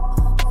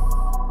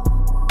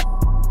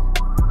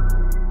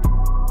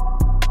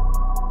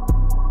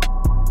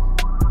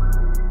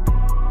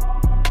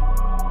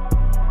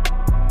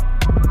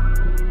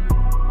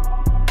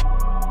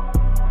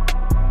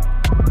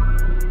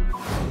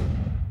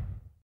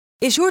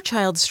 Is your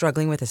child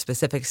struggling with a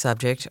specific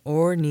subject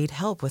or need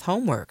help with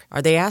homework?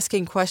 Are they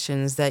asking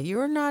questions that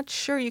you're not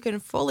sure you can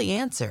fully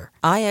answer?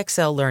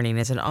 IXL Learning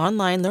is an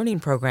online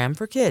learning program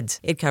for kids.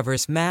 It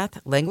covers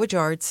math, language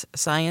arts,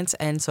 science,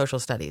 and social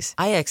studies.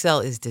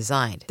 IXL is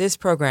designed. This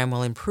program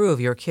will improve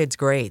your kids'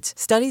 grades.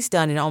 Studies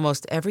done in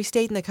almost every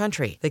state in the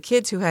country. The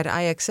kids who had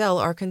IXL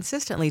are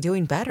consistently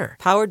doing better.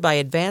 Powered by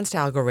advanced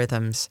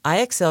algorithms,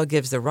 IXL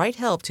gives the right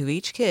help to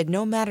each kid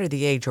no matter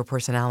the age or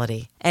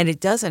personality. And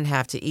it doesn't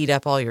have to eat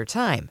up all your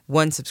time.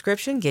 One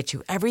subscription gets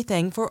you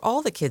everything for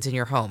all the kids in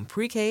your home,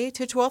 pre-K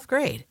to 12th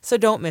grade. So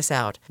don't miss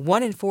out.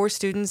 1 in 4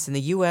 students in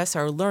the U.S.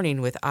 are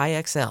learning with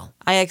IXL.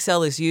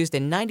 IXL is used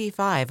in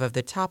 95 of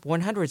the top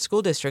 100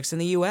 school districts in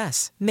the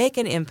U.S. Make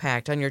an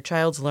impact on your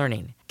child's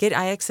learning. Get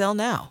IXL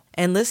now.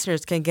 And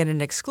listeners can get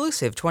an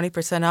exclusive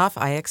 20% off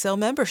IXL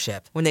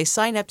membership when they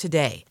sign up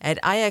today at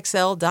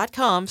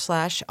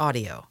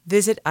IXL.com/audio.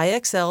 Visit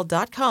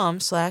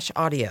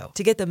IXL.com/audio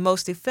to get the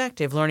most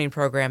effective learning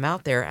program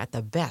out there at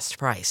the best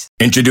price.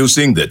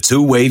 Introducing the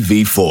Two-Way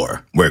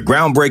V4, where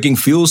groundbreaking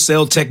fuel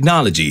cell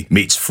technology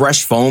meets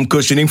fresh foam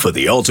cushioning for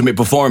the ultimate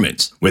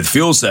performance. With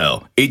Fuel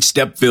Cell, each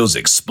step feels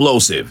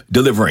explosive,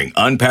 delivering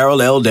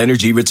unparalleled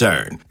energy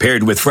return.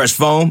 Paired with fresh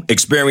foam,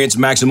 experience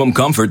maximum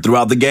comfort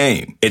throughout the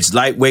game. Its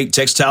lightweight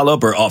textile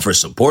upper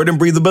offers support and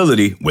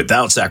breathability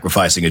without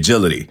sacrificing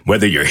agility.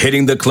 Whether you're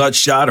hitting the clutch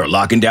shot or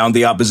locking down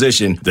the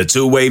opposition, the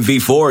Two-Way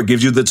V4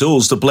 gives you the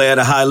tools to play at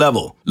a high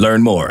level.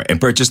 Learn more and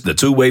purchase the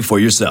Two-Way for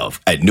yourself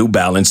at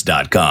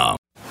NewBalance.com.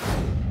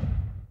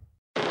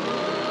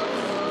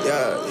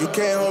 Yeah, you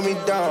can't hold me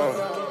down.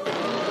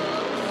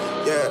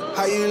 Yeah,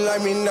 how you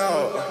like me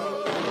now?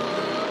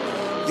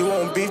 You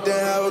want beef,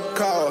 then have a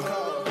call.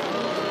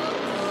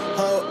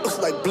 Looks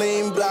like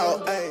bling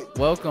blow. Ay.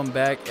 Welcome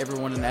back,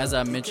 everyone, and as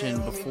I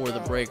mentioned before the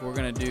break, we're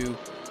going to do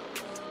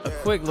a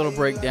quick little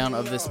breakdown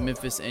of this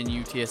Memphis and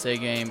UTSA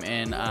game,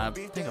 and I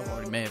think I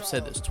already may have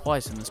said this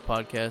twice in this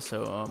podcast,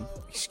 so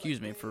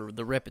excuse me for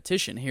the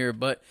repetition here,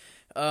 but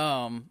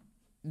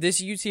this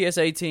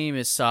UTSA team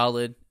is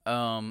solid.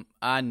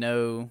 I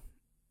know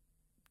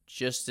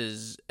just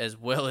as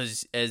well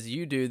as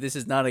you do, this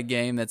is not a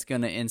game that's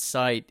going to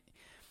incite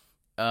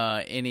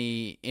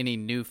any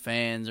new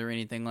fans or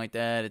anything like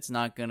that. It's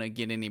not gonna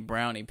get any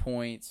brownie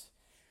points,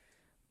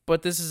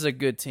 but this is a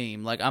good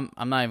team. Like I'm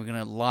not even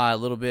gonna lie a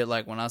little bit.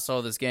 Like when I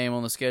saw this game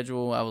on the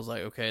schedule, I was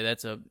like, okay,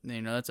 that's a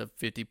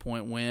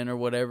 50-point win or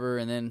whatever.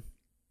 And then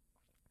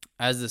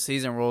as the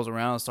season rolls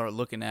around, I start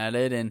looking at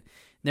it, and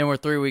then we're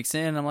 3 weeks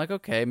in. I'm like,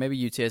 okay, maybe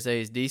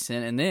UTSA is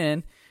decent. And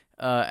then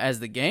as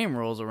the game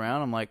rolls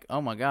around, I'm like,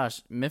 oh my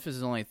gosh, Memphis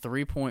is only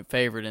 3-point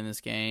favorite in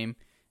this game.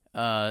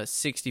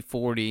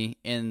 60-40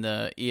 in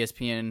the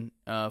ESPN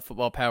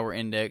Football Power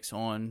Index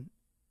on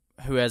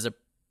who has the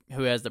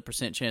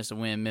percent chance to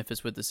win.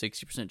 Memphis with the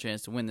 60%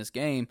 chance to win this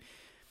game,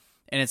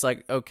 and it's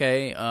like,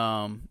 okay,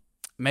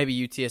 maybe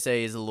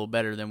UTSA is a little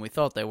better than we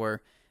thought they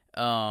were,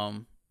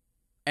 and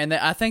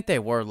I think they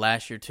were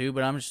last year too.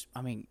 But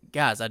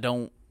guys, I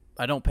don't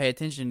pay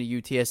attention to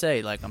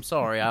UTSA. Like, I'm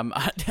sorry, I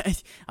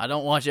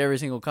don't watch every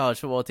single college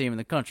football team in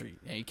the country.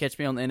 You catch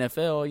me on the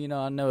NFL,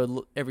 I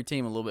know every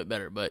team a little bit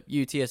better. But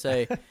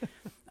UTSA,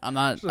 I'm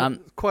not.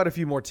 Quite a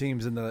few more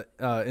teams in the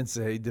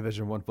NCAA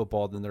Division I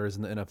football than there is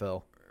in the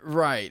NFL.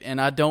 Right,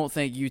 and I don't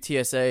think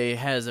UTSA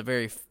has a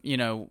very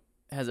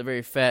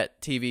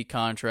fat TV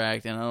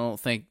contract, and I don't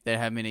think they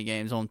have many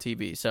games on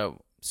TV.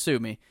 So sue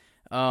me.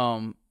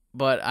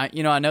 But I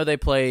know they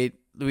played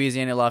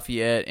Louisiana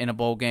Lafayette in a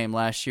bowl game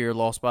last year,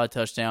 lost by a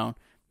touchdown.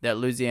 That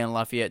Louisiana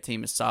Lafayette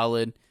team is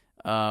solid.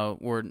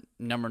 We're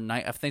number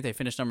 9. I think they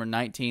finished number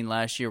 19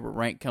 last year. We're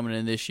ranked coming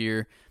in this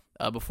year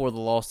before the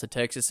loss to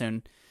Texas.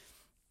 And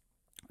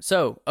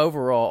so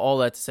overall, all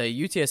that to say,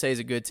 UTSA is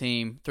a good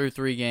team. Through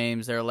 3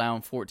 games, they're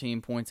allowing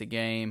 14 points a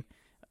game.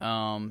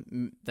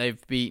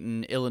 They've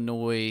beaten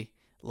Illinois,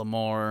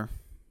 Lamar.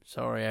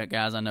 Sorry,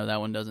 guys, I know that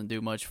one doesn't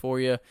do much for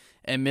you.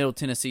 And Middle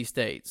Tennessee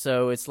State.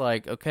 So it's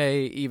like,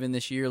 okay, even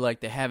this year,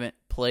 like, they haven't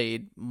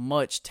played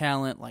much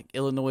talent. Like,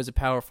 Illinois is a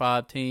Power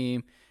 5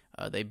 team.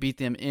 They beat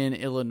them in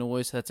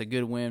Illinois, so that's a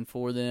good win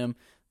for them.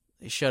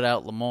 They shut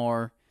out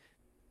Lamar.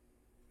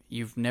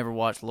 You've never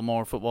watched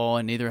Lamar football,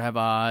 and neither have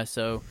I,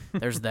 so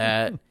there's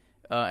that.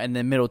 And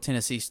then Middle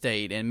Tennessee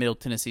State, and Middle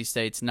Tennessee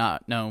State's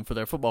not known for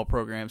their football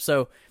program.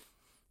 So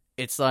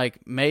it's like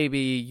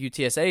maybe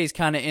UTSA is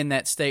kind of in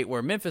that state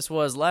where Memphis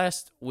was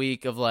last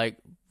week of like,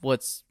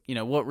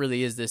 what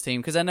really is this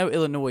team? Because I know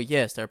Illinois,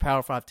 yes, they're a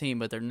Power 5 team,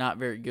 but they're not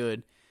very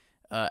good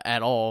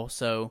at all.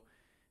 So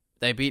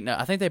I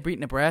think they beat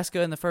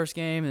Nebraska in the first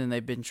game, and then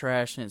they've been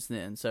trash since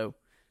then. So,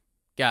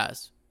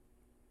 guys,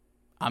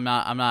 I'm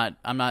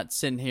not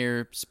sitting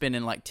here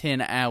spending like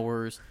 10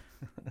 hours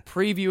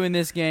previewing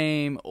this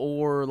game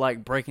or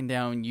like breaking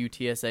down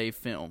UTSA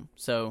film.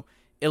 So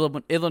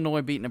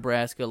Illinois beat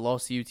Nebraska,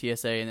 lost to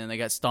UTSA, and then they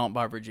got stomped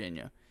by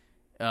Virginia,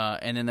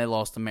 and then they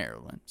lost to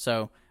Maryland.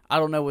 So I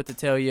don't know what to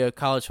tell you.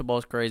 College football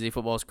is crazy.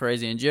 Football is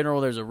crazy in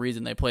general. There's a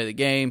reason they play the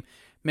game.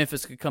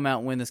 Memphis could come out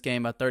and win this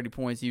game by 30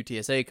 points.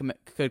 UTSA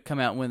could come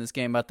out and win this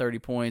game by 30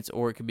 points,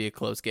 or it could be a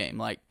close game.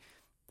 Like,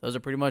 those are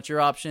pretty much your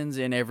options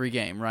in every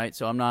game, right?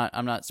 So I'm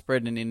not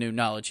spreading any new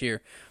knowledge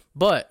here.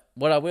 But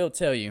what I will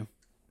tell you,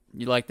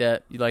 you like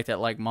that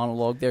like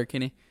monologue there,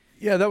 Kenny?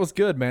 Yeah, that was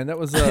good, man. That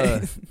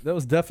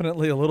was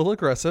definitely a little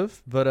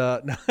aggressive,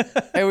 but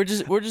hey, we're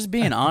just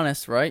being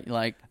honest, right?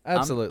 Like,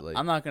 absolutely.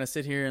 I'm not going to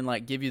sit here and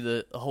like give you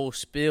the whole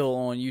spiel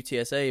on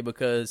UTSA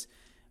because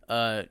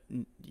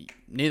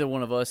neither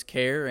one of us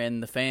care,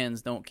 and the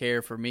fans don't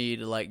care for me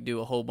to like do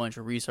a whole bunch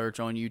of research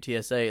on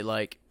UTSA.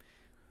 Like,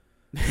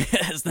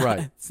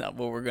 it's not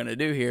what we're gonna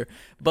do here.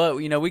 But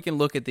we can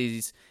look at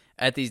these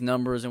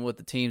numbers and what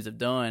the teams have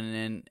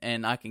done,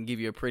 and I can give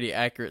you a pretty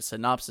accurate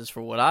synopsis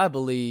for what I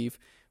believe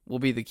will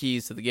be the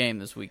keys to the game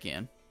this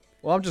weekend.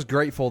 Well, I'm just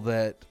grateful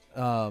that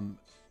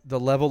the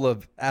level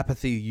of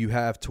apathy you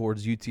have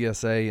towards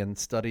UTSA and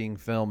studying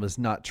film is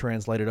not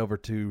translated over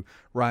to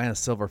Ryan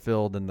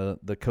Silverfield and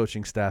the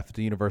coaching staff at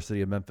the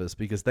University of Memphis,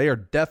 because they are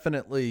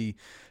definitely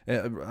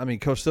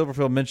Coach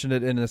Silverfield mentioned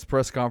it in his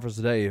press conference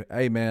today.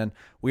 Hey, man,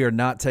 we are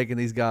not taking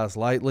these guys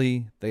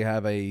lightly. They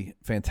have a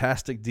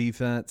fantastic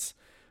defense.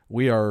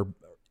 We are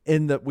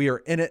in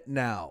it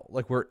now.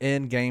 Like, we're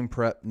in game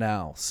prep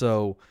now.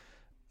 So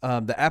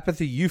the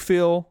apathy you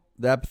feel,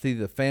 the apathy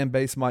the fan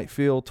base might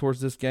feel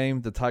towards this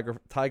game, the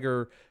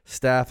Tiger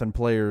staff and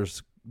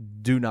players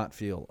do not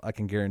feel. I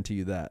can guarantee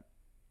you that.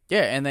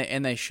 Yeah,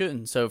 and they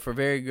shouldn't. So for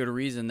very good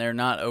reason, they're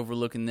not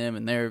overlooking them,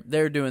 and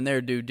they're doing their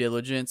due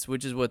diligence,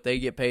 which is what they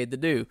get paid to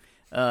do.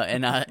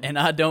 And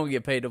I don't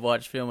get paid to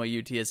watch film at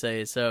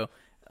UTSA. So,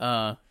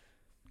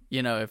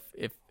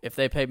 if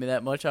they paid me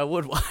that much, I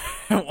would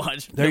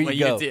watch film at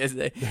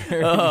UTSA. There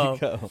you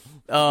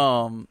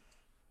go.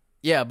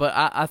 Yeah, but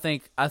I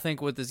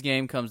think what this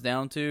game comes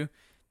down to,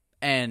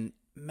 and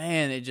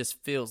man, it just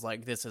feels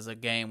like this is a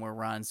game where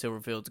Ryan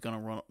Silverfield's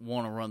gonna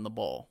want to run the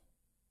ball.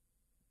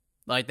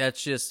 Like,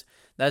 that's just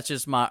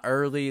my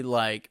early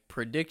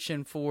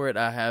prediction for it.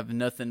 I have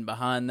nothing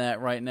behind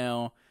that right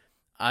now.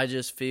 I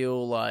just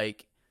feel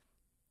like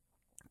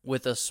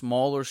with a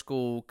smaller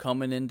school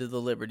coming into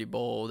the Liberty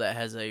Bowl that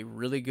has a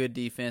really good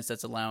defense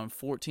that's allowing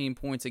 14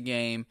 points a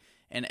game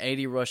and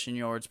 80 rushing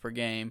yards per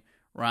game,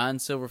 Ryan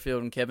Silverfield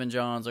and Kevin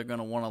Johns are going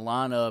to want to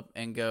line up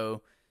and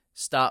go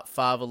stop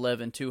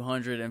 5'11",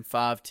 200, and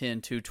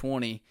 5'10",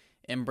 220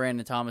 in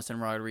Brandon Thomas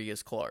and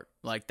Rodriguez Clark.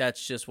 Like,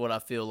 that's just what I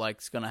feel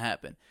like is going to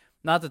happen.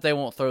 Not that they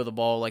won't throw the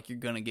ball, like you're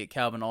going to get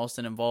Calvin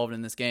Austin involved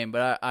in this game,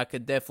 but I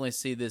could definitely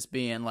see this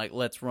being like,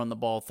 let's run the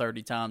ball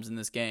 30 times in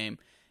this game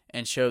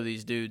and show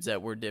these dudes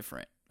that we're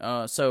different.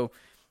 So,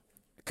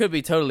 could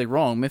be totally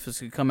wrong. Memphis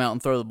could come out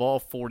and throw the ball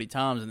 40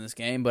 times in this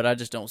game, but I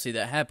just don't see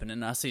that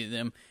happening. I see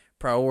them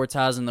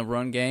prioritizing the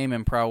run game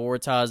and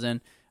prioritizing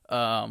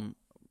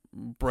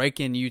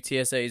breaking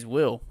UTSA's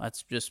will.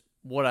 That's just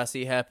what I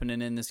see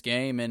happening in this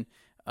game. And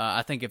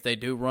I think if they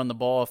do run the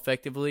ball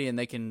effectively and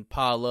they can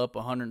pile up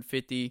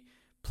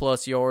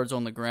 150-plus yards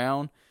on the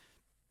ground,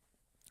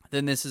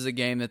 then this is a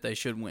game that they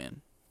should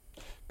win.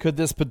 Could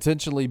this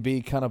potentially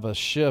be kind of a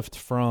shift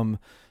from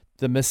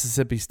the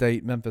Mississippi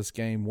State-Memphis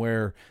game,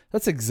 where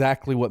that's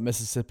exactly what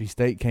Mississippi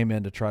State came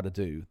in to try to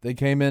do? They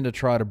came in to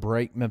try to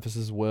break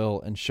Memphis's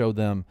will and show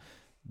them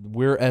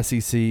we're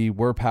SEC,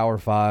 we're Power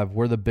 5,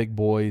 we're the big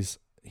boys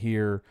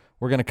here.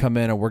 We're going to come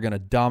in and we're going to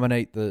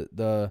dominate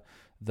the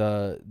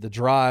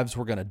drives.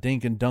 We're going to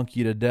dink and dunk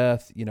you to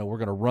death. We're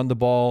going to run the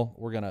ball.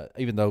 We're going to,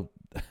 even though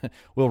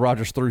Will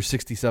Rogers threw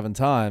 67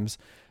 times,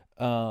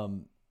 that's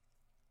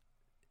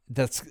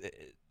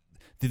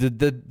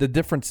the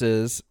difference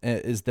is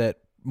that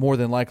more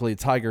than likely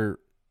Tiger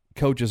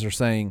coaches are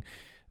saying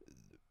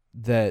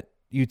that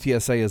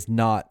UTSA is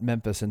not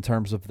Memphis in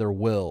terms of their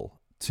will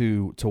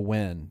to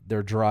win,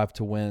 their drive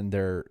to win,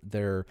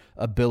 their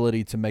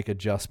ability to make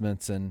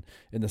adjustments in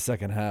the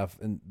second half,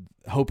 and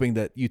hoping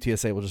that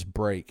UTSA will just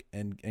break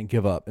and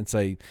give up and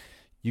say,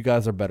 you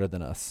guys are better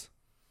than us.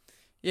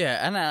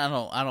 Yeah, and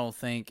I don't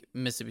think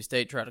Mississippi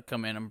State tried to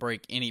come in and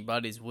break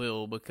anybody's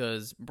will,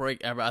 because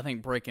I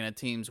think breaking a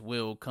team's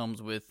will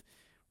comes with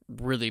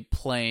really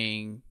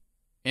playing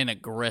an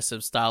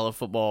aggressive style of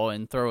football,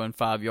 and throwing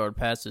 5-yard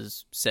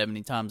passes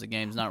 70 times a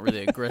game is not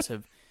really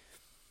aggressive.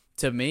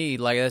 To me,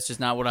 that's just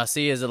not what I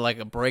see as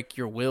a break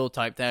your will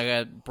type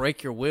thing.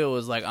 Break your will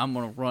is like, I'm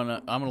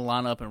gonna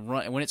line up and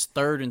run. And when it's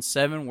 3rd and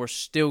 7, we're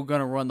still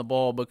gonna run the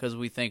ball because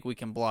we think we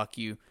can block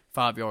you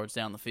 5 yards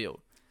down the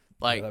field.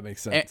 Yeah, that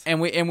makes sense. And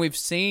we've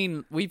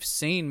seen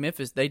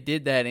Memphis. They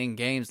did that in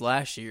games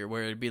last year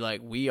where it'd be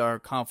like, we are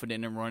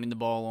confident in running the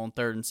ball on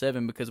 3rd and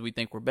 7 because we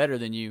think we're better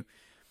than you.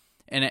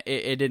 And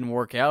it didn't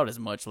work out as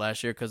much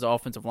last year because the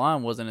offensive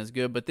line wasn't as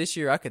good. But this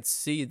year, I could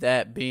see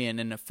that being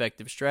an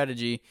effective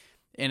strategy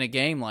in a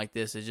game like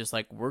this. It's just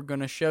like, we're going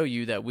to show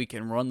you that we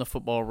can run the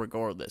football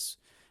regardless.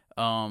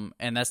 And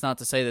that's not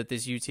to say that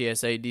this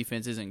UTSA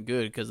defense isn't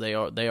good, because they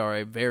are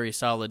a very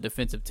solid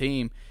defensive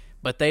team,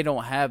 but they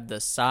don't have the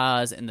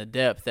size and the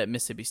depth that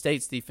Mississippi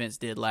State's defense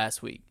did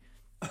last week.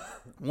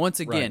 Once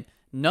again,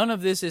 none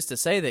of this is to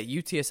say that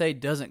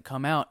UTSA doesn't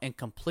come out and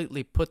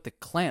completely put the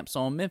clamps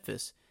on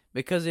Memphis,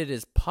 because it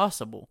is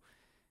possible.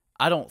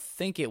 I don't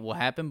think it will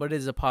happen, but it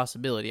is a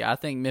possibility. I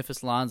think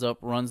Memphis lines up,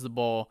 runs the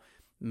ball,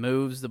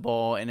 moves the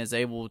ball, and is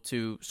able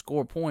to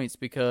score points,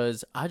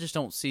 because I just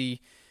don't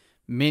see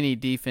many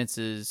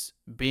defenses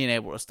being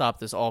able to stop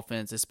this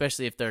offense,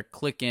 especially if they're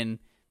clicking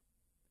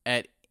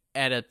at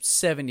a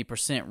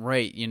 70%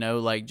 rate,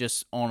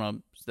 just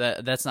on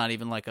that's not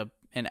even like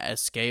a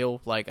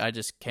scale. Like, I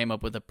just came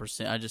up with a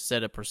percent. I just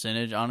said a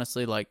percentage,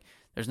 honestly. Like,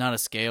 There's not a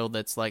scale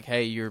that's like,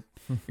 hey, your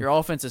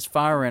offense is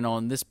firing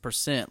on this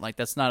percent. Like,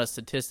 that's not a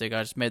statistic.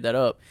 I just made that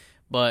up.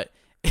 But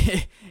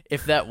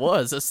if that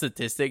was a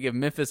statistic, if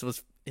Memphis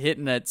was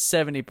hitting at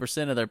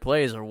 70% of their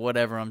plays or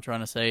whatever I'm trying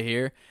to say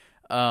here,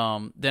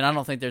 then I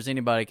don't think there's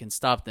anybody can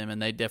stop them.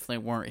 And they definitely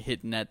weren't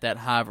hitting at that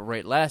high of a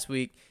rate last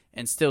week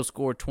and still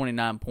scored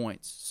 29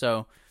 points.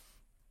 So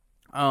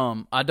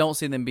I don't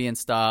see them being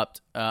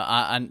stopped.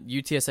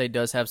 UTSA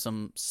does have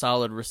some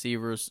solid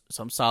receivers,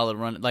 some solid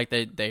run. Like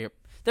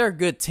they're a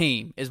good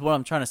team, is what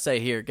I'm trying to say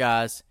here,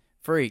 guys.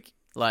 Freak,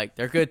 like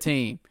they're a good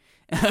team,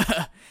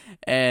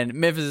 and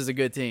Memphis is a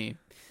good team.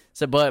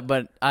 So,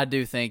 but I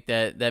do think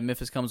that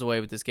Memphis comes away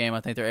with this game.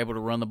 I think they're able to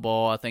run the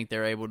ball. I think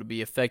they're able to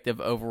be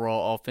effective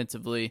overall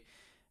offensively.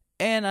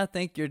 And I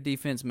think your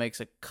defense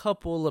makes a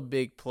couple of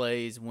big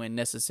plays when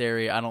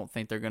necessary. I don't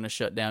think they're going to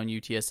shut down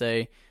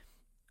UTSA.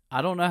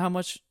 I don't know how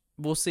much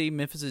we'll see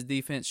Memphis'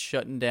 defense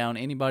shutting down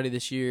anybody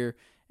this year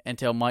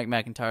until Mike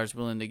McIntyre is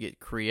willing to get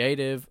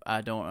creative.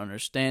 I don't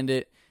understand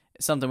it.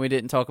 It's something we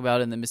didn't talk about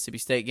in the Mississippi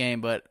State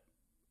game, but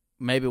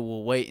maybe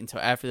we'll wait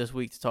until after this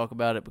week to talk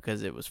about it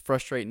because it was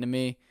frustrating to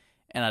me.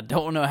 And I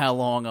don't know how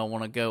long I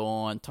want to go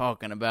on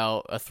talking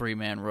about a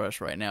three-man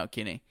rush right now,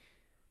 Kenny.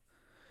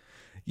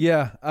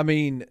 Yeah, I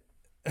mean,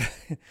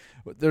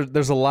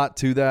 there's a lot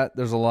to that.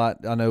 There's a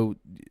lot. I know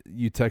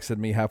you texted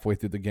me halfway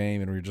through the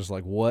game, and we were just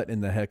like, what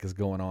in the heck is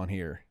going on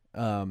here?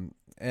 And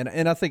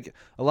I think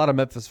a lot of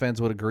Memphis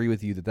fans would agree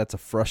with you that that's a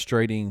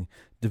frustrating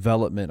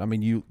development. I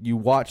mean, you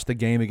watch the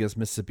game against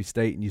Mississippi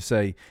State, and you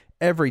say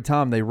every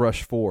time they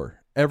rush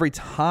four, every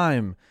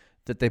time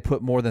that they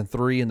put more than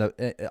three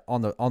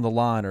on the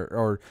line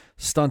or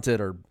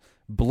stunted or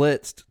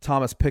blitzed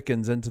Thomas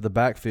Pickens into the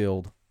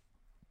backfield,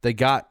 they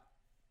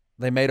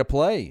made a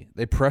play.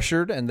 They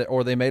pressured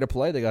or they made a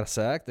play. They got a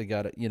sack. They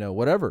got it.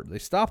 Whatever. They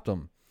stopped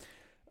them.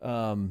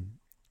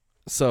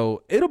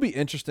 So it'll be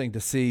interesting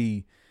to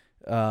see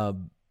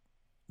kind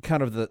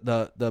of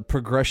the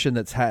progression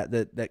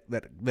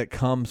that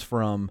comes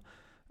from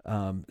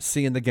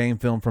seeing the game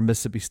film from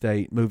Mississippi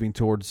State, moving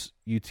towards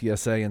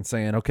UTSA and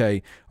saying,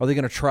 okay, are they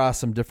going to try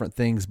some different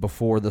things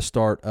before the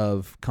start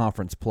of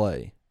conference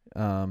play?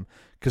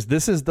 Because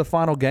this is the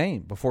final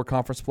game before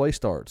conference play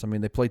starts. I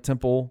mean, they play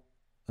Temple.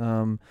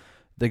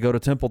 They go to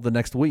Temple the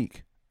next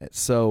week.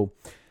 So,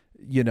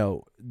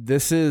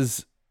 this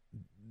is,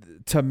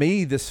 to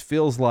me, this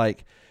feels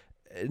like,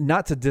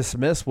 not to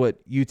dismiss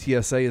what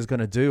UTSA is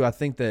going to do. I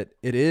think that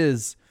it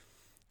is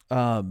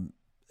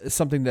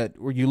something that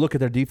where you look at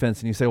their defense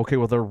and you say, okay,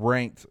 well, they're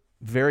ranked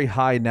very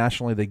high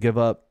nationally. They give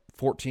up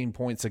 14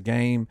 points a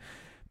game.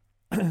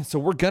 So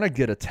we're going to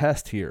get a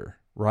test here,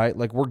 right?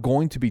 Like, we're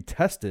going to be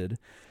tested.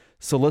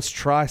 So let's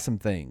try some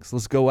things.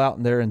 Let's go out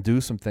in there and do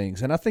some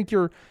things. And I think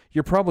you're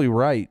probably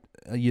right,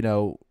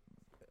 in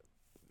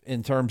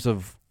terms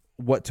of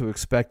what to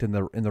expect in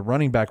the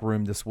running back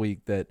room this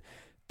week, that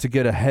to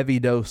get a heavy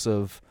dose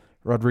of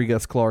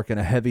Rodriguez-Clark and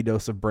a heavy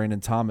dose of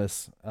Brandon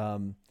Thomas,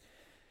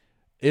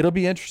 it'll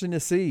be interesting to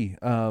see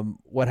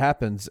what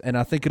happens. And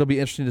I think it'll be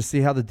interesting to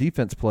see how the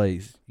defense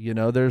plays.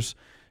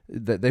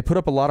 They put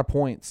up a lot of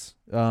points,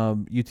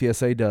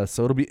 UTSA does.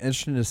 So it'll be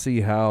interesting to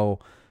see how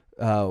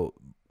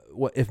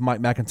if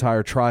Mike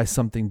McIntyre tries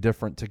something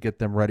different to get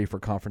them ready for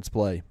conference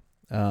play.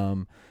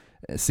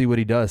 See what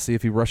he does. See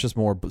if he rushes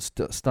more,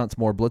 stunts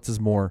more, blitzes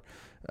more.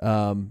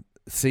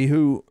 See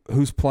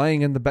who's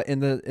playing in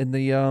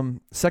the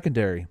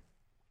secondary.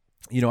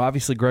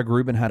 Obviously Greg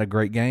Rubin had a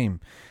great game.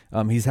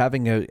 He's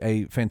having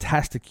a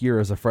fantastic year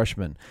as a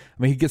freshman.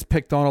 I mean, he gets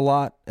picked on a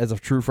lot as a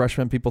true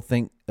freshman. People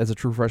think as a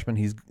true freshman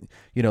he's,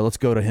 let's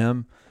go to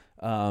him.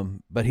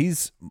 But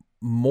he's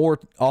more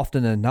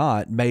often than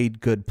not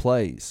made good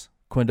plays.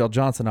 Quindell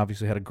Johnson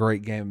obviously had a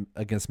great game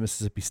against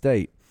Mississippi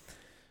State.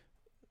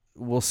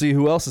 We'll see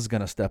who else is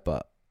going to step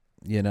up.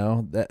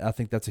 I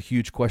think that's a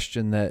huge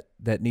question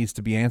that needs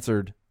to be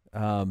answered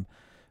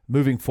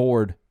moving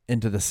forward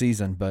into the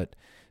season. But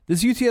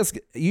this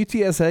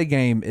UTSA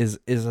game is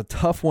a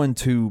tough one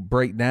to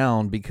break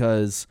down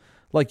because,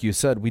 like you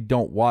said, we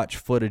don't watch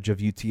footage of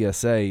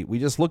UTSA. We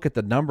just look at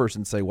the numbers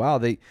and say, wow,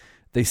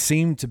 they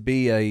seem to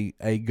be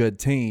a good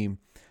team.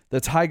 The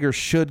Tigers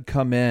should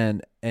come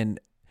in and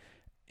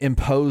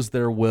impose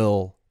their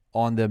will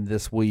on them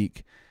this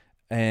week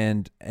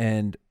and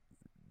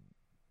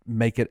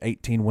make it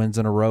 18 wins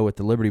in a row at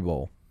the Liberty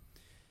Bowl.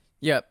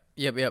 Yep.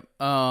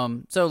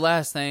 So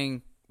last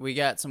thing, we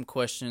got some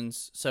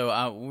questions. So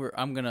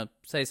I'm going to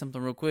say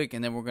something real quick,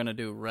 and then we're going to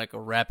do like a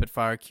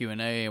rapid-fire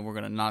Q&A, and we're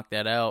going to knock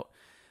that out.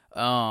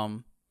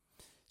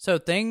 So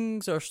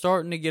things are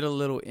starting to get a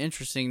little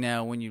interesting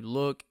now when you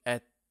look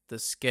at the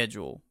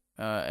schedule,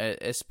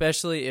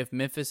 especially if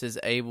Memphis is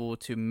able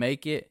to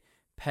make it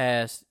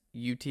past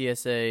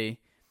UTSA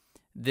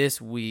this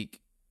week.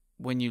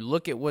 When you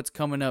look at what's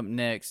coming up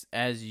next,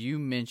 as you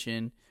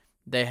mentioned,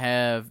 they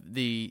have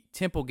the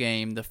Temple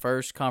game, the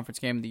first conference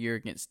game of the year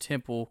against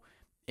Temple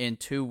in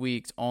 2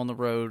 weeks on the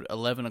road,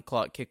 11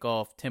 o'clock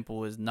kickoff.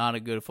 Temple is not a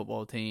good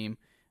football team.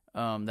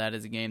 That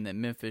is a game that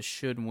Memphis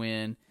should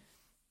win.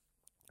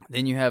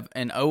 Then you have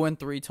an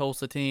 0-3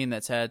 Tulsa team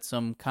that's had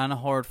some kind of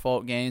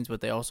hard-fought games, but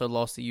they also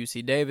lost to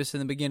UC Davis in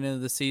the beginning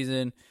of the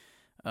season.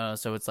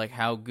 So it's like,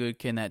 how good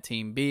can that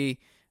team be?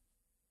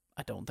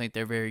 I don't think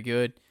they're very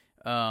good.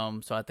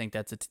 So I think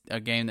that's a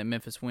game that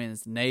Memphis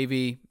wins.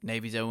 Navy's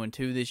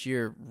 0-2 this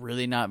year,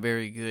 really not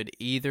very good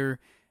either.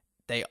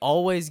 They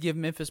always give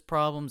Memphis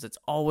problems. It's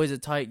always a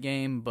tight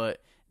game,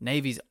 but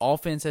Navy's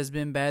offense has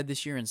been bad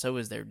this year, and so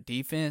is their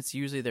defense.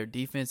 Usually their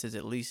defense is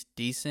at least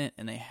decent,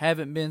 and they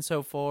haven't been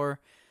so far.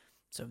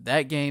 So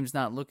that game's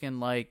not looking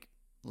like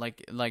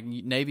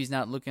Navy's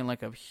not looking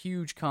like a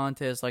huge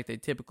contest like they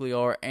typically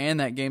are, and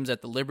that game's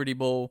at the Liberty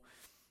Bowl.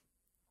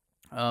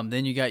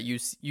 Then you got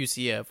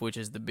UCF, which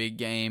is the big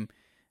game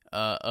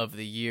of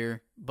the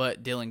year,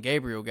 but Dylan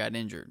Gabriel got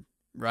injured,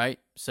 right?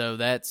 So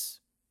that's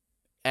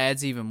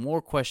adds even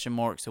more question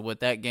marks to what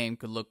that game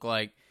could look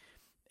like.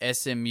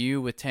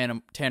 SMU with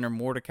Tanner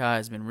Mordecai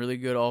has been really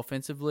good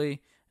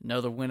offensively.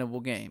 Another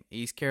winnable game.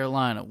 East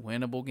Carolina,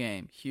 winnable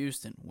game.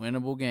 Houston,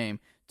 winnable game.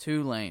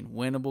 Tulane,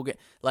 winnable game.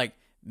 Like,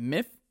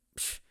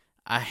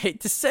 I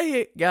hate to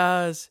say it,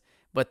 guys,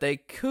 but they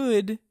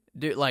could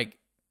do, like,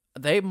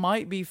 they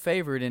might be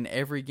favored in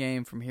every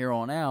game from here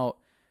on out,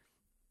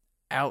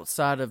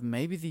 outside of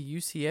maybe the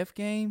UCF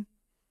game.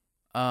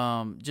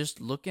 Just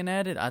looking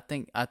at it, I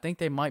think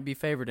they might be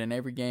favored in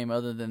every game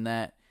other than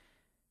that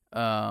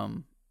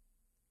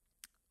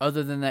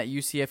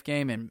UCF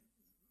game and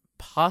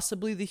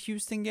possibly the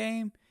Houston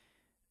game.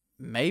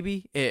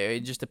 Maybe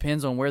it just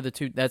depends on where the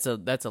two. That's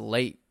a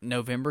late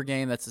November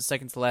game. That's the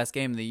second to last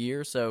game of the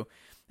year. So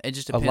it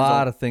just depends. A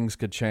lot of things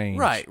could change.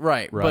 Right.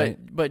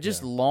 But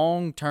just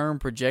long term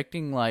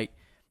projecting,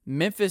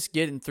 Memphis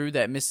getting through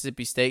that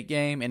Mississippi State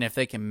game, and if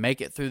they can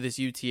make it through this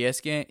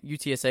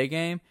UTSA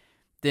game,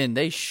 then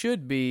they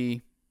should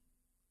be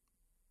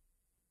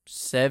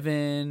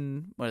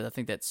 7. What I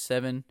think that's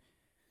 7-0.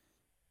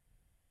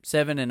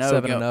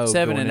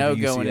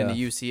 7-0 going into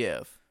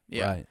UCF.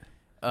 Yeah.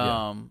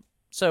 Right.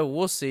 So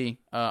we'll see.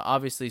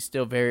 Obviously,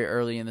 still very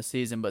early in the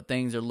season, but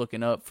things are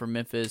looking up for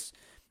Memphis.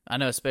 I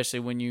know,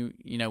 especially when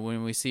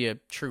when we see a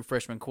true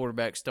freshman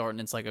quarterback starting,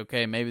 it's like,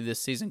 okay, maybe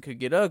this season could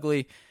get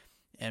ugly,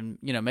 and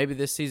maybe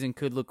this season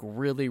could look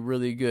really,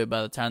 really good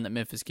by the time that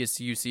Memphis gets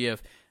to UCF.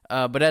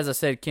 But as I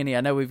said, Kenny,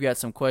 I know we've got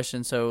some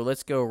questions, so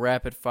let's go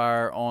rapid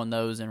fire on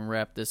those and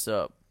wrap this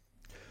up.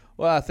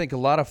 Well, I think a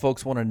lot of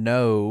folks want to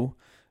know.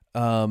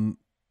 One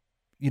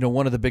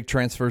of the big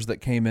transfers that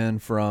came in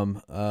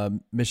from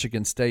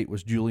Michigan State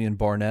was Julian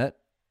Barnett,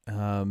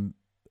 a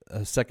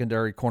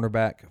secondary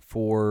cornerback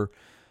for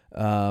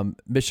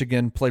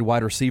Michigan, played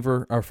wide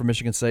receiver, or for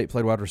Michigan State,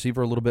 played wide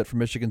receiver a little bit for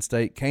Michigan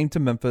State, came to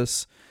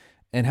Memphis,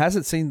 and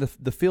hasn't seen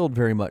the field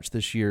very much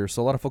this year.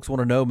 So a lot of folks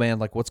want to know, man,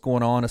 like, what's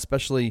going on,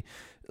 especially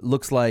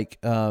looks like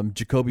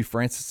Jacoby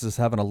Francis is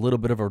having a little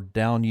bit of a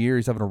down year.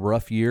 He's having a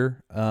rough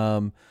year.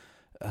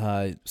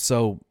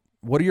 So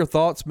what are your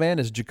thoughts, man?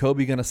 Is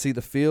Jacoby going to see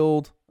the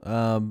field?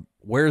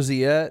 Where is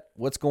he at?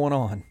 What's going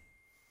on?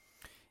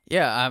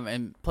 Yeah,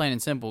 I'm plain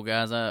and simple,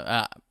 guys.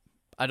 I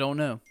don't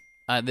know.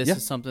 This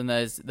is something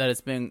it's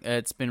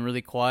been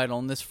really quiet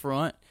on this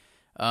front.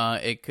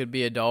 It could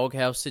be a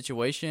doghouse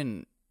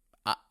situation.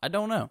 I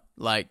don't know.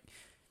 Like,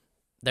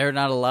 there are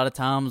not a lot of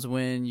times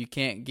when you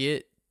can't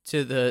get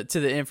to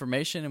the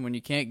information and when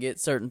you can't get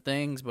certain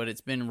things, but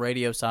it's been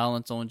radio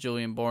silence on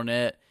Julian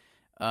Barnett.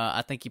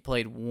 I think he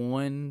played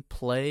one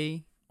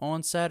play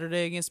on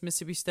Saturday against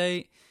Mississippi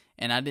State,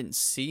 and I didn't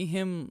see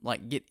him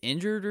get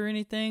injured or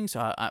anything.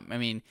 So I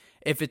mean,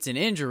 if it's an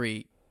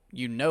injury,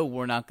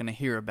 we're not going to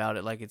hear about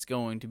it. Like, it's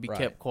going to be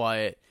kept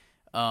quiet.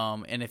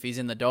 And if he's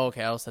in the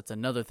doghouse, that's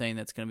another thing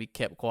that's going to be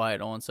kept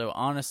quiet on. So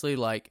honestly,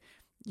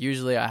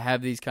 usually I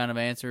have these kind of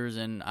answers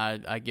and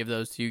I give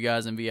those to you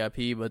guys in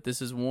VIP, but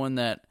this is one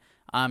that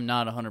I'm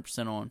not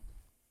 100% on.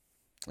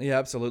 Yeah,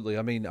 absolutely.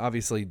 I mean,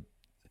 obviously,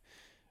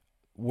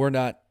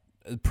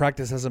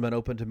 practice hasn't been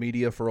open to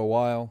media for a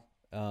while,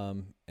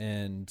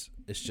 and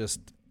it's just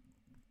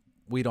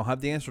we don't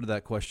have the answer to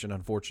that question,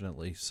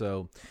 unfortunately.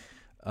 So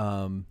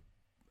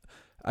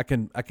I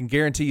can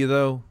guarantee you,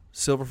 though,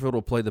 Silverfield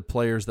will play the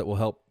players that will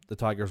help the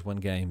Tigers win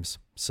games.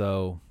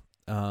 So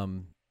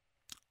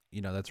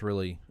that's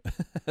really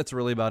that's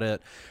really about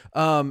it.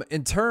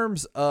 In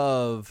terms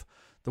of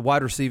the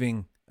wide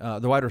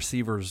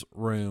receivers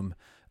room,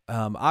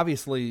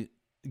 obviously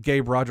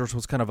Gabe Rogers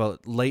was kind of a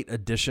late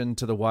addition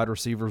to the wide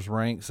receivers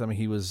ranks. I mean,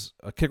 he was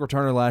a kick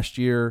returner last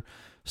year,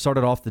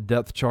 started off the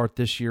depth chart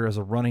this year as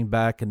a running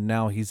back, and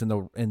now he's in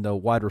the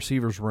wide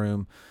receivers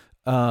room.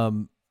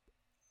 Do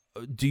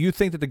you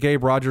think that the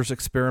Gabe Rogers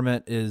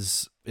experiment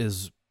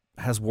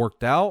has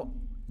worked out?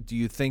 Do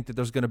you think that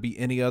there's going to be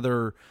any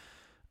other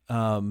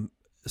some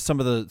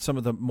of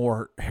the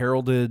more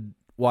heralded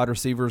wide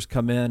receivers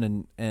come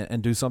in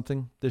and do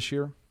something this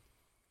year?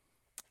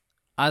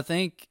 I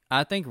think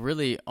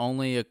really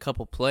only a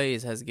couple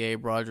plays has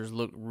Gabe Rogers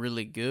looked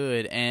really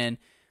good, and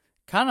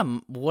kind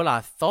of what I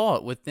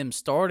thought with them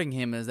starting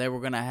him is they were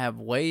going to have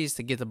ways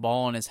to get the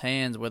ball in his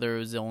hands, whether it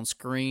was on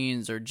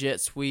screens or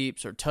jet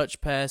sweeps or touch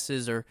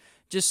passes or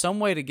just some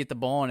way to get the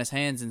ball in his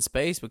hands in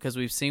space, because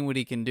we've seen what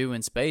he can do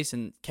in space,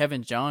 and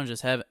Kevin Johns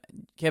just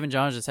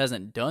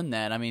hasn't done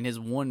that. I mean, his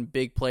one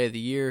big play of the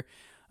year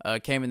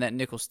came in that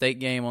Nicholls State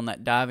game on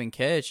that diving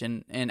catch,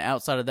 and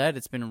outside of that,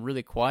 it's been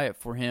really quiet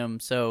for him.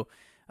 So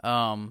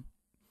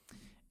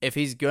if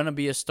he's going to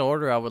be a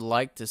starter, I would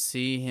like to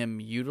see him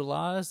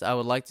utilized. I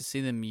would like to see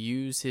them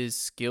use his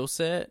skill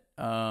set,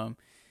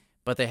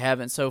 but they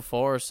haven't so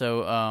far.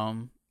 So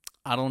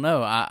I don't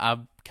know.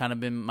 I've kind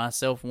of been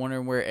myself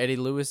wondering where Eddie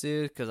Lewis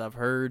is, because I've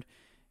heard,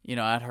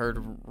 I'd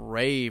heard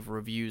rave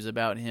reviews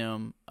about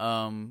him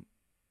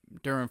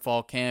during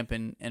fall camp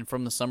and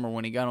from the summer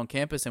when he got on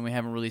campus, and we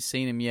haven't really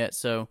seen him yet.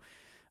 So,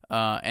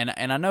 and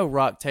I know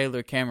Rock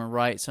Taylor, Cameron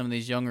Wright, some of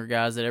these younger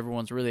guys that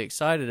everyone's really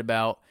excited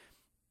about.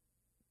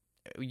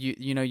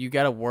 You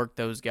got to work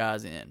those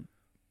guys in.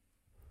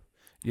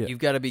 Yeah. You've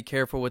got to be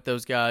careful with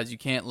those guys. You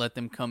can't let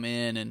them come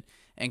in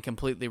and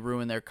completely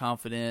ruin their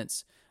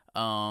confidence.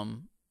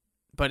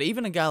 But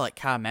even a guy like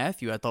Kai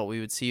Matthew, I thought we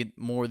would see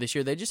more this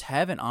year. They just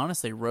haven't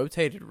honestly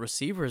rotated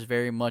receivers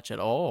very much at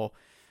all.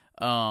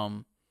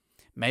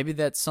 Maybe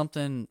that's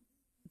something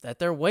that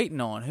they're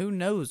waiting on. Who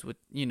knows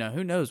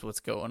what's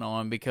going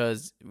on,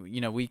 because,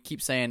 we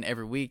keep saying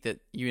every week that,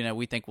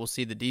 we think we'll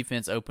see the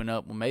defense open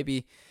up. Well,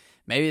 maybe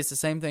it's the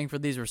same thing for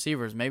these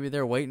receivers. Maybe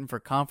they're waiting for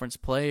conference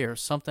play or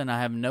something.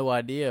 I have no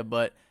idea,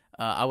 but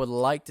I would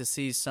like to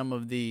see some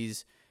of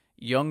these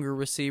younger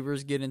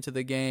receivers get into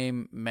the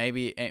game,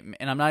 maybe, and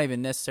I'm not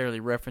even necessarily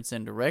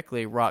referencing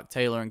directly Rock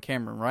Taylor and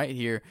Cameron Wright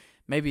here,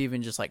 maybe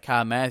even just like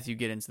Kai Matthew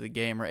get into the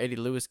game or Eddie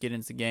Lewis get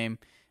into the game.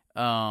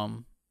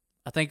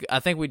 I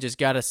think we just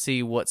got to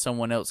see what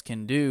someone else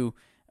can do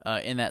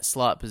in that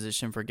slot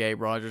position for Gabe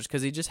Rogers,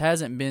 because he just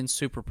hasn't been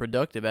super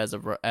productive as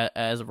of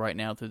right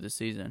now through the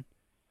season.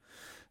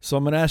 So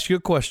I'm going to ask you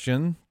a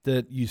question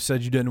that you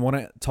said you didn't want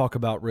to talk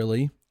about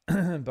really, but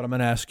I'm going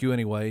to ask you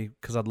anyway,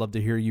 because I'd love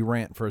to hear you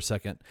rant for a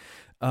second.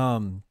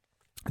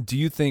 Do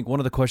you think one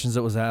of the questions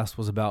that was asked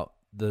was about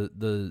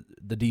the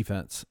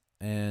defense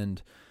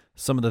and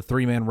some of the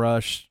three-man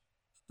rush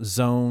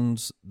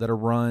zones that are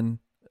run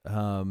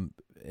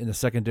in the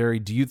secondary?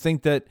 Do you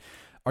think that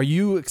 – are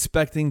you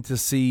expecting to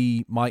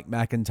see Mike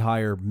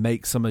MacIntyre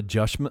make some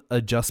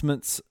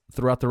adjustments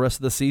throughout the rest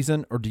of the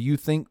season, or do you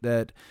think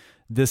that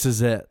this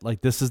is it?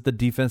 Like, this is the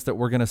defense that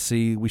we're going to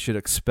see. We should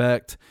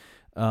expect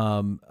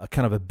a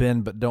kind of a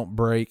bend but don't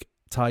break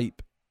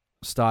type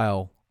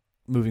style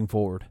moving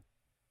forward.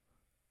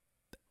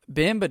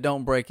 Bend but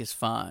don't break is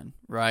fine,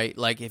 right?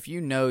 Like, if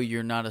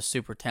you're not a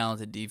super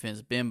talented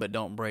defense, bend but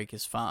don't break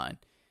is fine.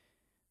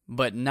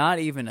 But not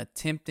even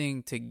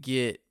attempting to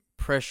get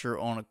pressure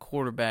on a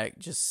quarterback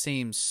just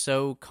seems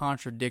so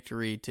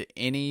contradictory to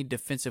any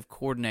defensive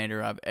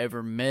coordinator I've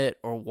ever met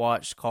or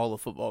watched call a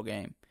football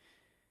game.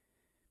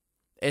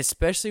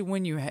 Especially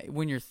when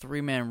your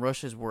three-man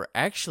rushes were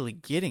actually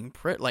getting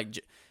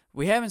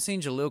we haven't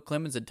seen Jaleel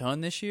Clemens a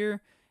ton this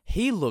year.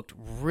 He looked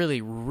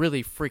really,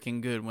 really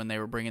freaking good when they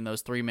were bringing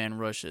those three-man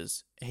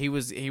rushes. He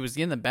was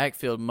in the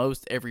backfield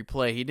most every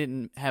play. He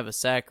didn't have a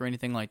sack or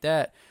anything like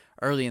that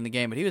early in the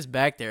game, but he was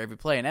back there every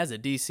play. And as a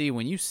DC,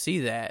 when you see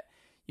that,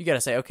 you got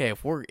to say, okay,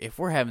 if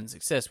we're having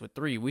success with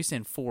 3, we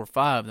send 4 or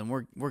 5, then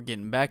we're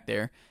getting back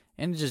there.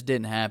 And it just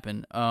didn't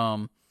happen.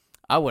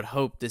 I would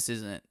hope this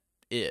isn't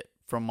it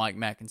from Mike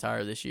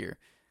MacIntyre this year,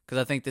 because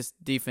I think this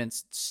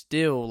defense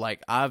still,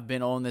 like, I've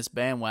been on this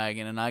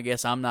bandwagon, and I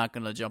guess I'm not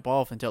going to jump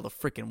off until the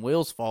freaking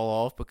wheels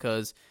fall off,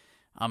 because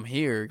I'm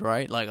here,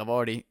 right? Like, I've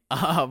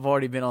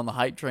already been on the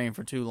hype train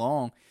for too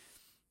long.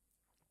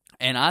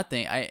 And I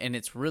think, and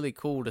it's really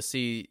cool to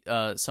see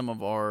some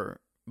of our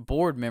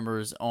board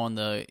members on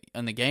the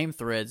game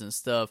threads and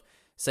stuff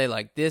say,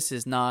 like, this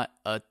is not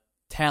a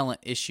talent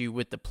issue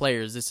with the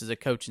players, this is a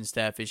coaching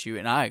staff issue,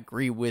 and I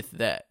agree with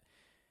that.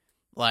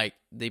 Like,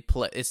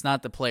 it's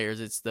not the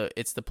players, it's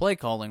the play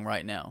calling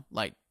right now.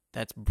 Like,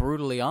 that's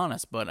brutally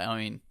honest, but I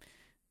mean,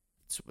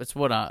 it's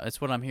what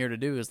I'm here to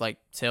do, is like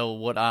tell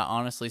what I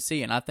honestly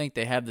see, and I think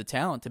they have the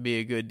talent to be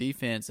a good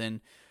defense and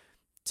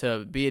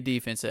to be a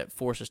defense that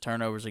forces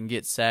turnovers and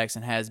gets sacks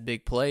and has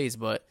big plays,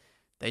 but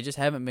they just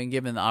haven't been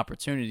given the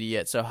opportunity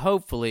yet. So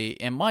hopefully,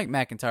 and Mike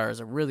MacIntyre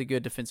is a really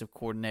good defensive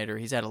coordinator.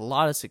 He's had a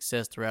lot of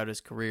success throughout his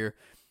career.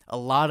 A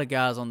lot of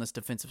guys on this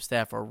defensive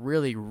staff are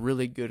really,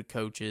 really good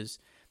coaches.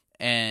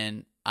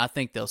 And I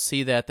think they'll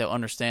see that, they'll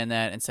understand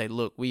that, and say,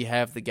 look, we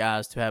have the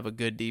guys to have a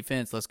good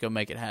defense. Let's go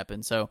make it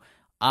happen. So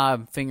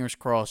I'm fingers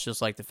crossed,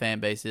 just like the fan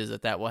base is,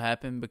 that will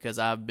happen, because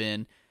I've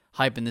been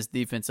hyping this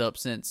defense up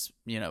since,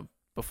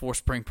 before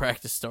spring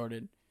practice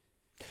started.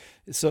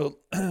 So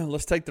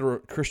let's take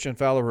the Christian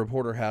Fowler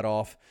reporter hat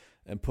off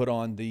and put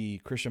on the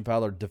Christian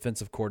Fowler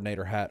defensive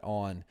coordinator hat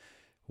on.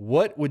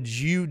 What would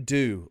you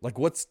do? Like,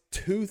 what's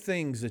 2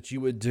 things that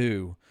you would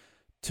do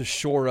to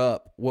shore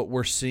up what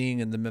we're seeing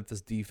in the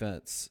Memphis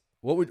defense?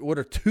 What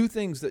are 2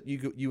 things that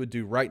you would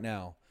do right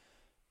now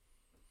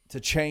to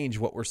change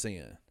what we're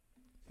seeing?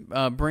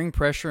 Bring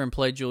pressure and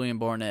play Julian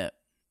Barnett.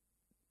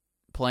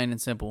 Plain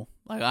and simple.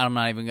 Like, I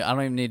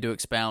don't even need to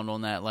expound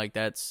on that. Like,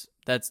 that's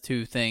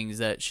 2 things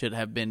that should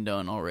have been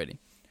done already.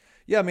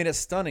 Yeah, I mean, it's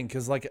stunning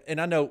because, and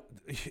I know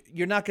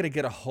you're not going to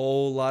get a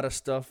whole lot of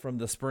stuff from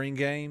the spring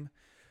game,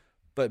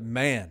 but,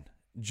 man,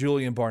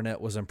 Julian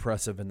Barnett was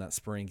impressive in that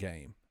spring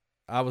game.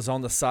 I was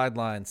on the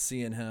sideline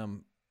seeing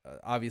him.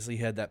 Obviously,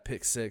 he had that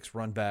pick six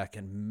run back,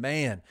 and,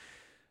 man,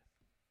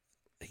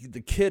 the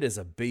kid is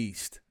a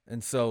beast.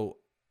 And so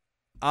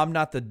I'm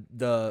not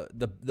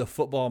the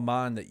football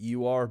mind that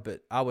you are, but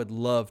I would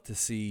love to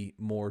see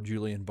more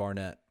Julian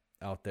Barnett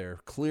out there.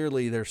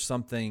 Clearly, there's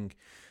something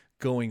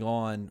going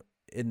on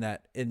in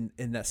that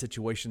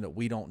situation that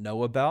we don't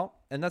know about,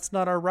 and that's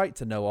not our right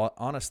to know,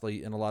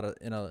 honestly.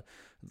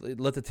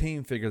 Let the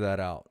team figure that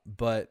out.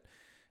 But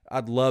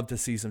I'd love to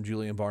see some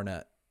Julian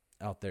Barnett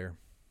out there.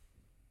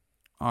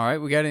 All right,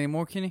 we got any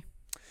more, Kenny?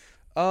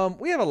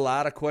 We have a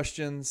lot of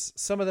questions.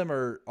 Some of them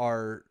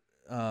are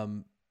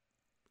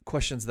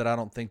questions that I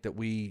don't think that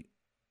we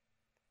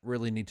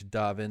really need to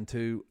dive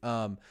into.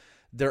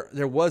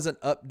 There was an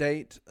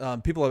update.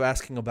 People are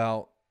asking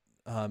about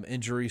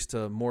injuries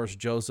to Morris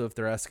Joseph.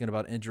 They're asking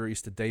about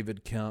injuries to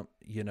David Kemp.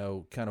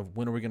 Kind of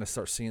when are we going to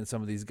start seeing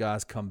some of these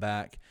guys come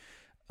back?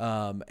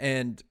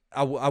 And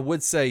I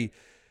would say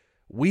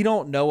we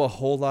don't know a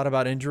whole lot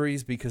about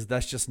injuries because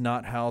that's just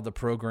not how the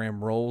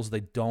program rolls. They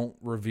don't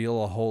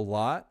reveal a whole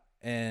lot,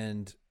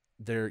 and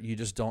you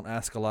just don't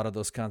ask a lot of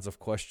those kinds of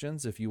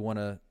questions if you want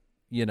to,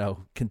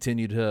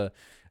 continue to,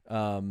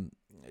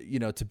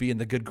 to be in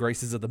the good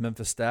graces of the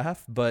Memphis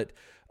staff. But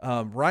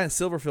Ryan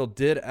Silverfield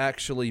did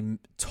actually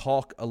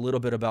talk a little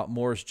bit about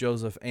Morris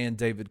Joseph and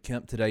David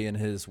Kemp today in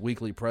his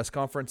weekly press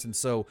conference. And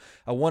so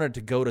I wanted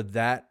to go to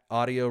that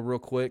audio real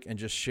quick and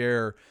just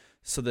share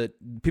so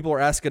that people are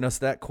asking us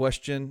that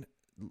question,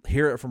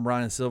 hear it from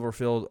Ryan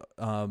Silverfield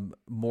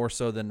more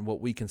so than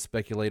what we can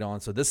speculate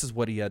on. So this is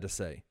what he had to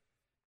say.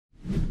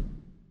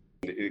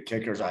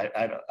 Kickers,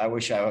 I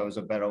wish I was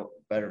a better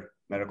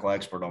medical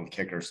expert on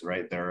kickers,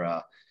 right?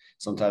 They're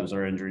sometimes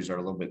their injuries are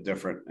a little bit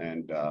different,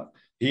 and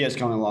he is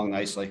coming along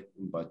nicely,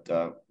 but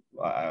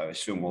I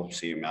assume we'll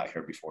see him out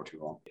here before too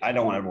long. I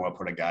don't ever want to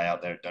put a guy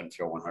out there that doesn't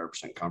feel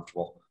 100%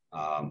 comfortable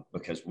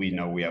because we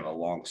know we have a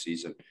long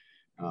season,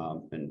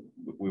 and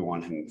we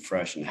want him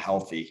fresh and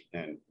healthy,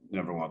 and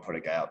never want to put a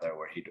guy out there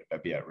where he'd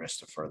be at risk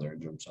to further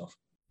injure himself.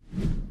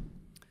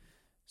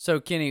 So,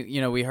 Kenny,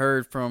 we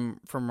heard from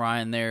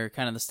Ryan there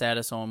kind of the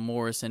status on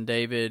Morris and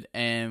David,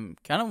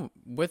 and kind of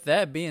with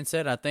that being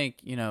said, I think,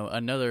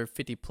 another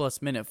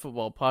 50-plus minute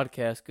football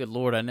podcast, good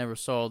Lord, I never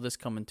saw this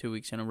coming 2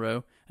 weeks in a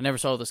row. I never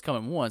saw this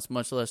coming once,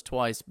 much less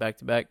twice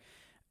back-to-back.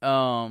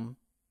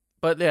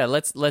 But, yeah,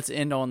 let's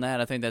end on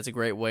that. I think that's a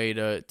great way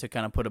to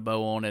kind of put a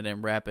bow on it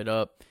and wrap it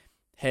up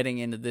heading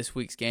into this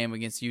week's game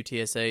against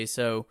UTSA.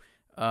 So,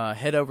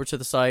 head over to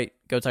the site,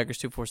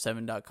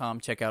 GoTigers247.com,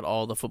 check out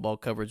all the football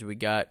coverage we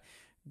got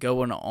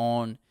going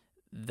on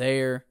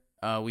there.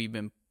 We've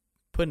been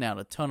putting out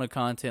a ton of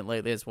content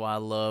lately. That's why I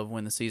love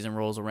when the season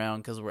rolls around,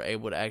 because we're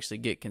able to actually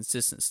get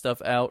consistent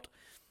stuff out.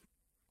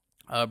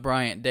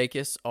 Bryant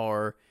Dacus,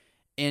 our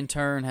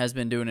intern, has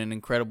been doing an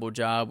incredible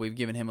job. We've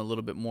given him a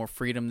little bit more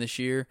freedom this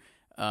year,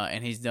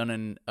 and he's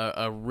done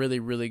a really,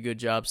 really good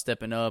job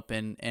stepping up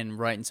and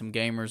writing some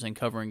gamers and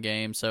covering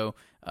games. So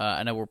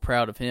I know we're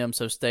proud of him.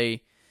 So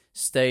stay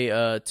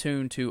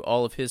tuned to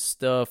all of his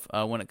stuff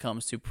when it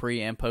comes to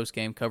pre- and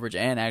post-game coverage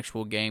and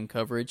actual game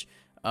coverage.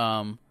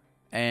 And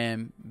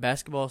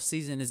basketball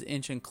season is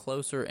inching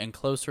closer and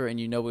closer, and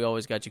we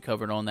always got you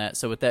covered on that.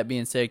 So with that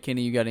being said,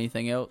 Kenny, you got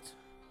anything else?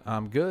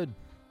 I'm good.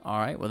 All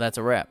right, well, that's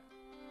a wrap.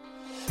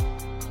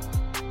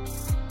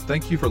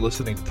 Thank you for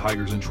listening to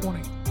Tigers in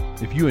 20.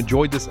 If you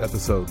enjoyed this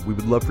episode, we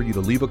would love for you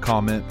to leave a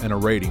comment and a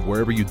rating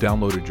wherever you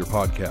downloaded your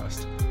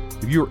podcast.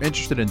 If you are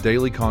interested in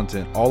daily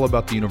content all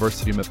about the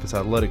University of Memphis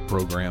athletic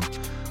program,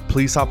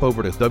 please hop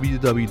over to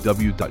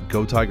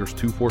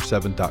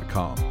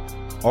www.gotigers247.com.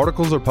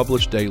 Articles are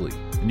published daily,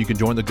 and you can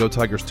join the Go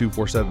Tigers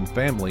 247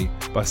 family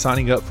by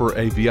signing up for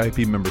a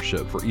VIP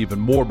membership for even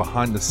more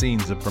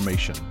behind-the-scenes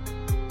information.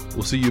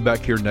 We'll see you back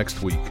here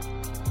next week.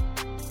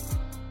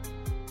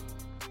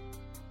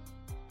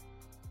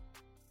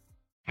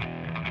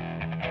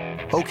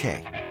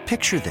 Okay,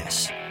 picture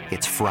this.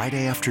 It's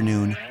Friday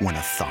afternoon when a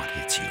thought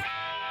hits you.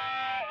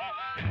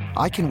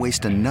 I can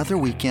waste another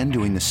weekend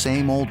doing the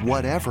same old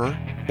whatever,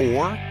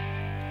 or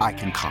I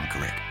can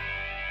conquer it.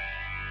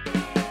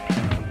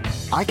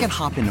 I can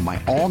hop into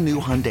my all-new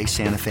Hyundai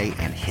Santa Fe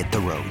and hit the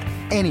road.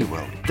 Any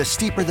road. The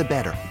steeper, the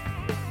better.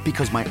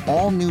 Because my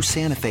all-new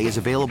Santa Fe is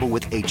available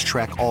with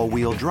H-Track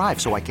all-wheel drive,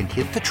 so I can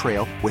hit the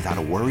trail without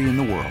a worry in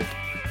the world.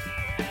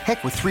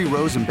 Heck, with 3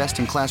 rows and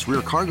best-in-class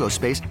rear cargo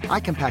space, I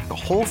can pack the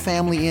whole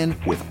family in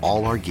with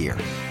all our gear.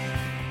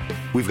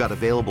 We've got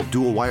available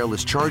dual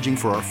wireless charging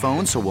for our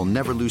phones, so we'll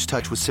never lose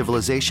touch with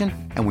civilization,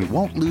 and we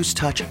won't lose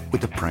touch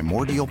with the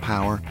primordial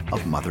power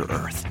of Mother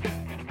Earth.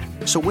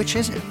 So which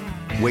is it?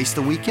 Waste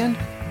the weekend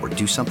or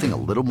do something a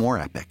little more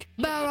epic?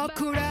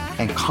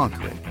 And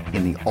conquer it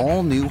in the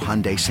all-new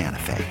Hyundai Santa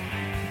Fe.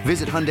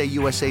 Visit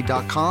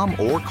HyundaiUSA.com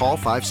or call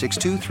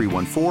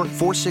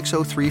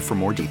 562-314-4603 for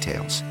more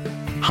details.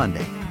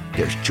 Hyundai,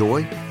 there's joy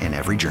in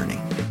every journey.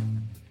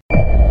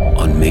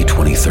 On May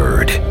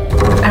 23rd.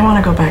 I want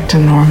to go back to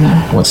normal.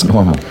 What's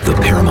normal? The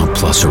Paramount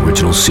Plus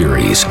original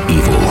series,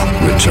 Evil,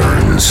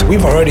 returns.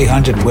 We've already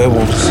hunted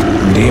werewolves,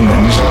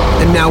 demons.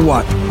 And now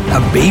what? A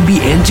baby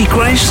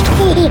Antichrist?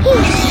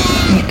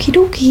 Okie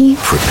dokie.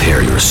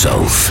 Prepare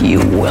yourself. You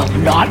will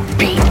not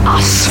beat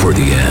us. For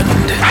the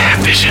end. I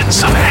have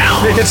visions of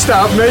hell. Make it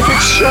stop. Make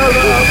it shut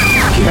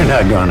up. You're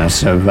not gonna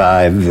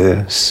survive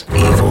this.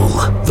 Evil,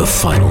 the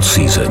final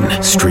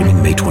season.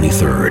 Streaming May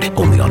 23rd.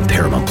 Only on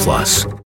Paramount Plus.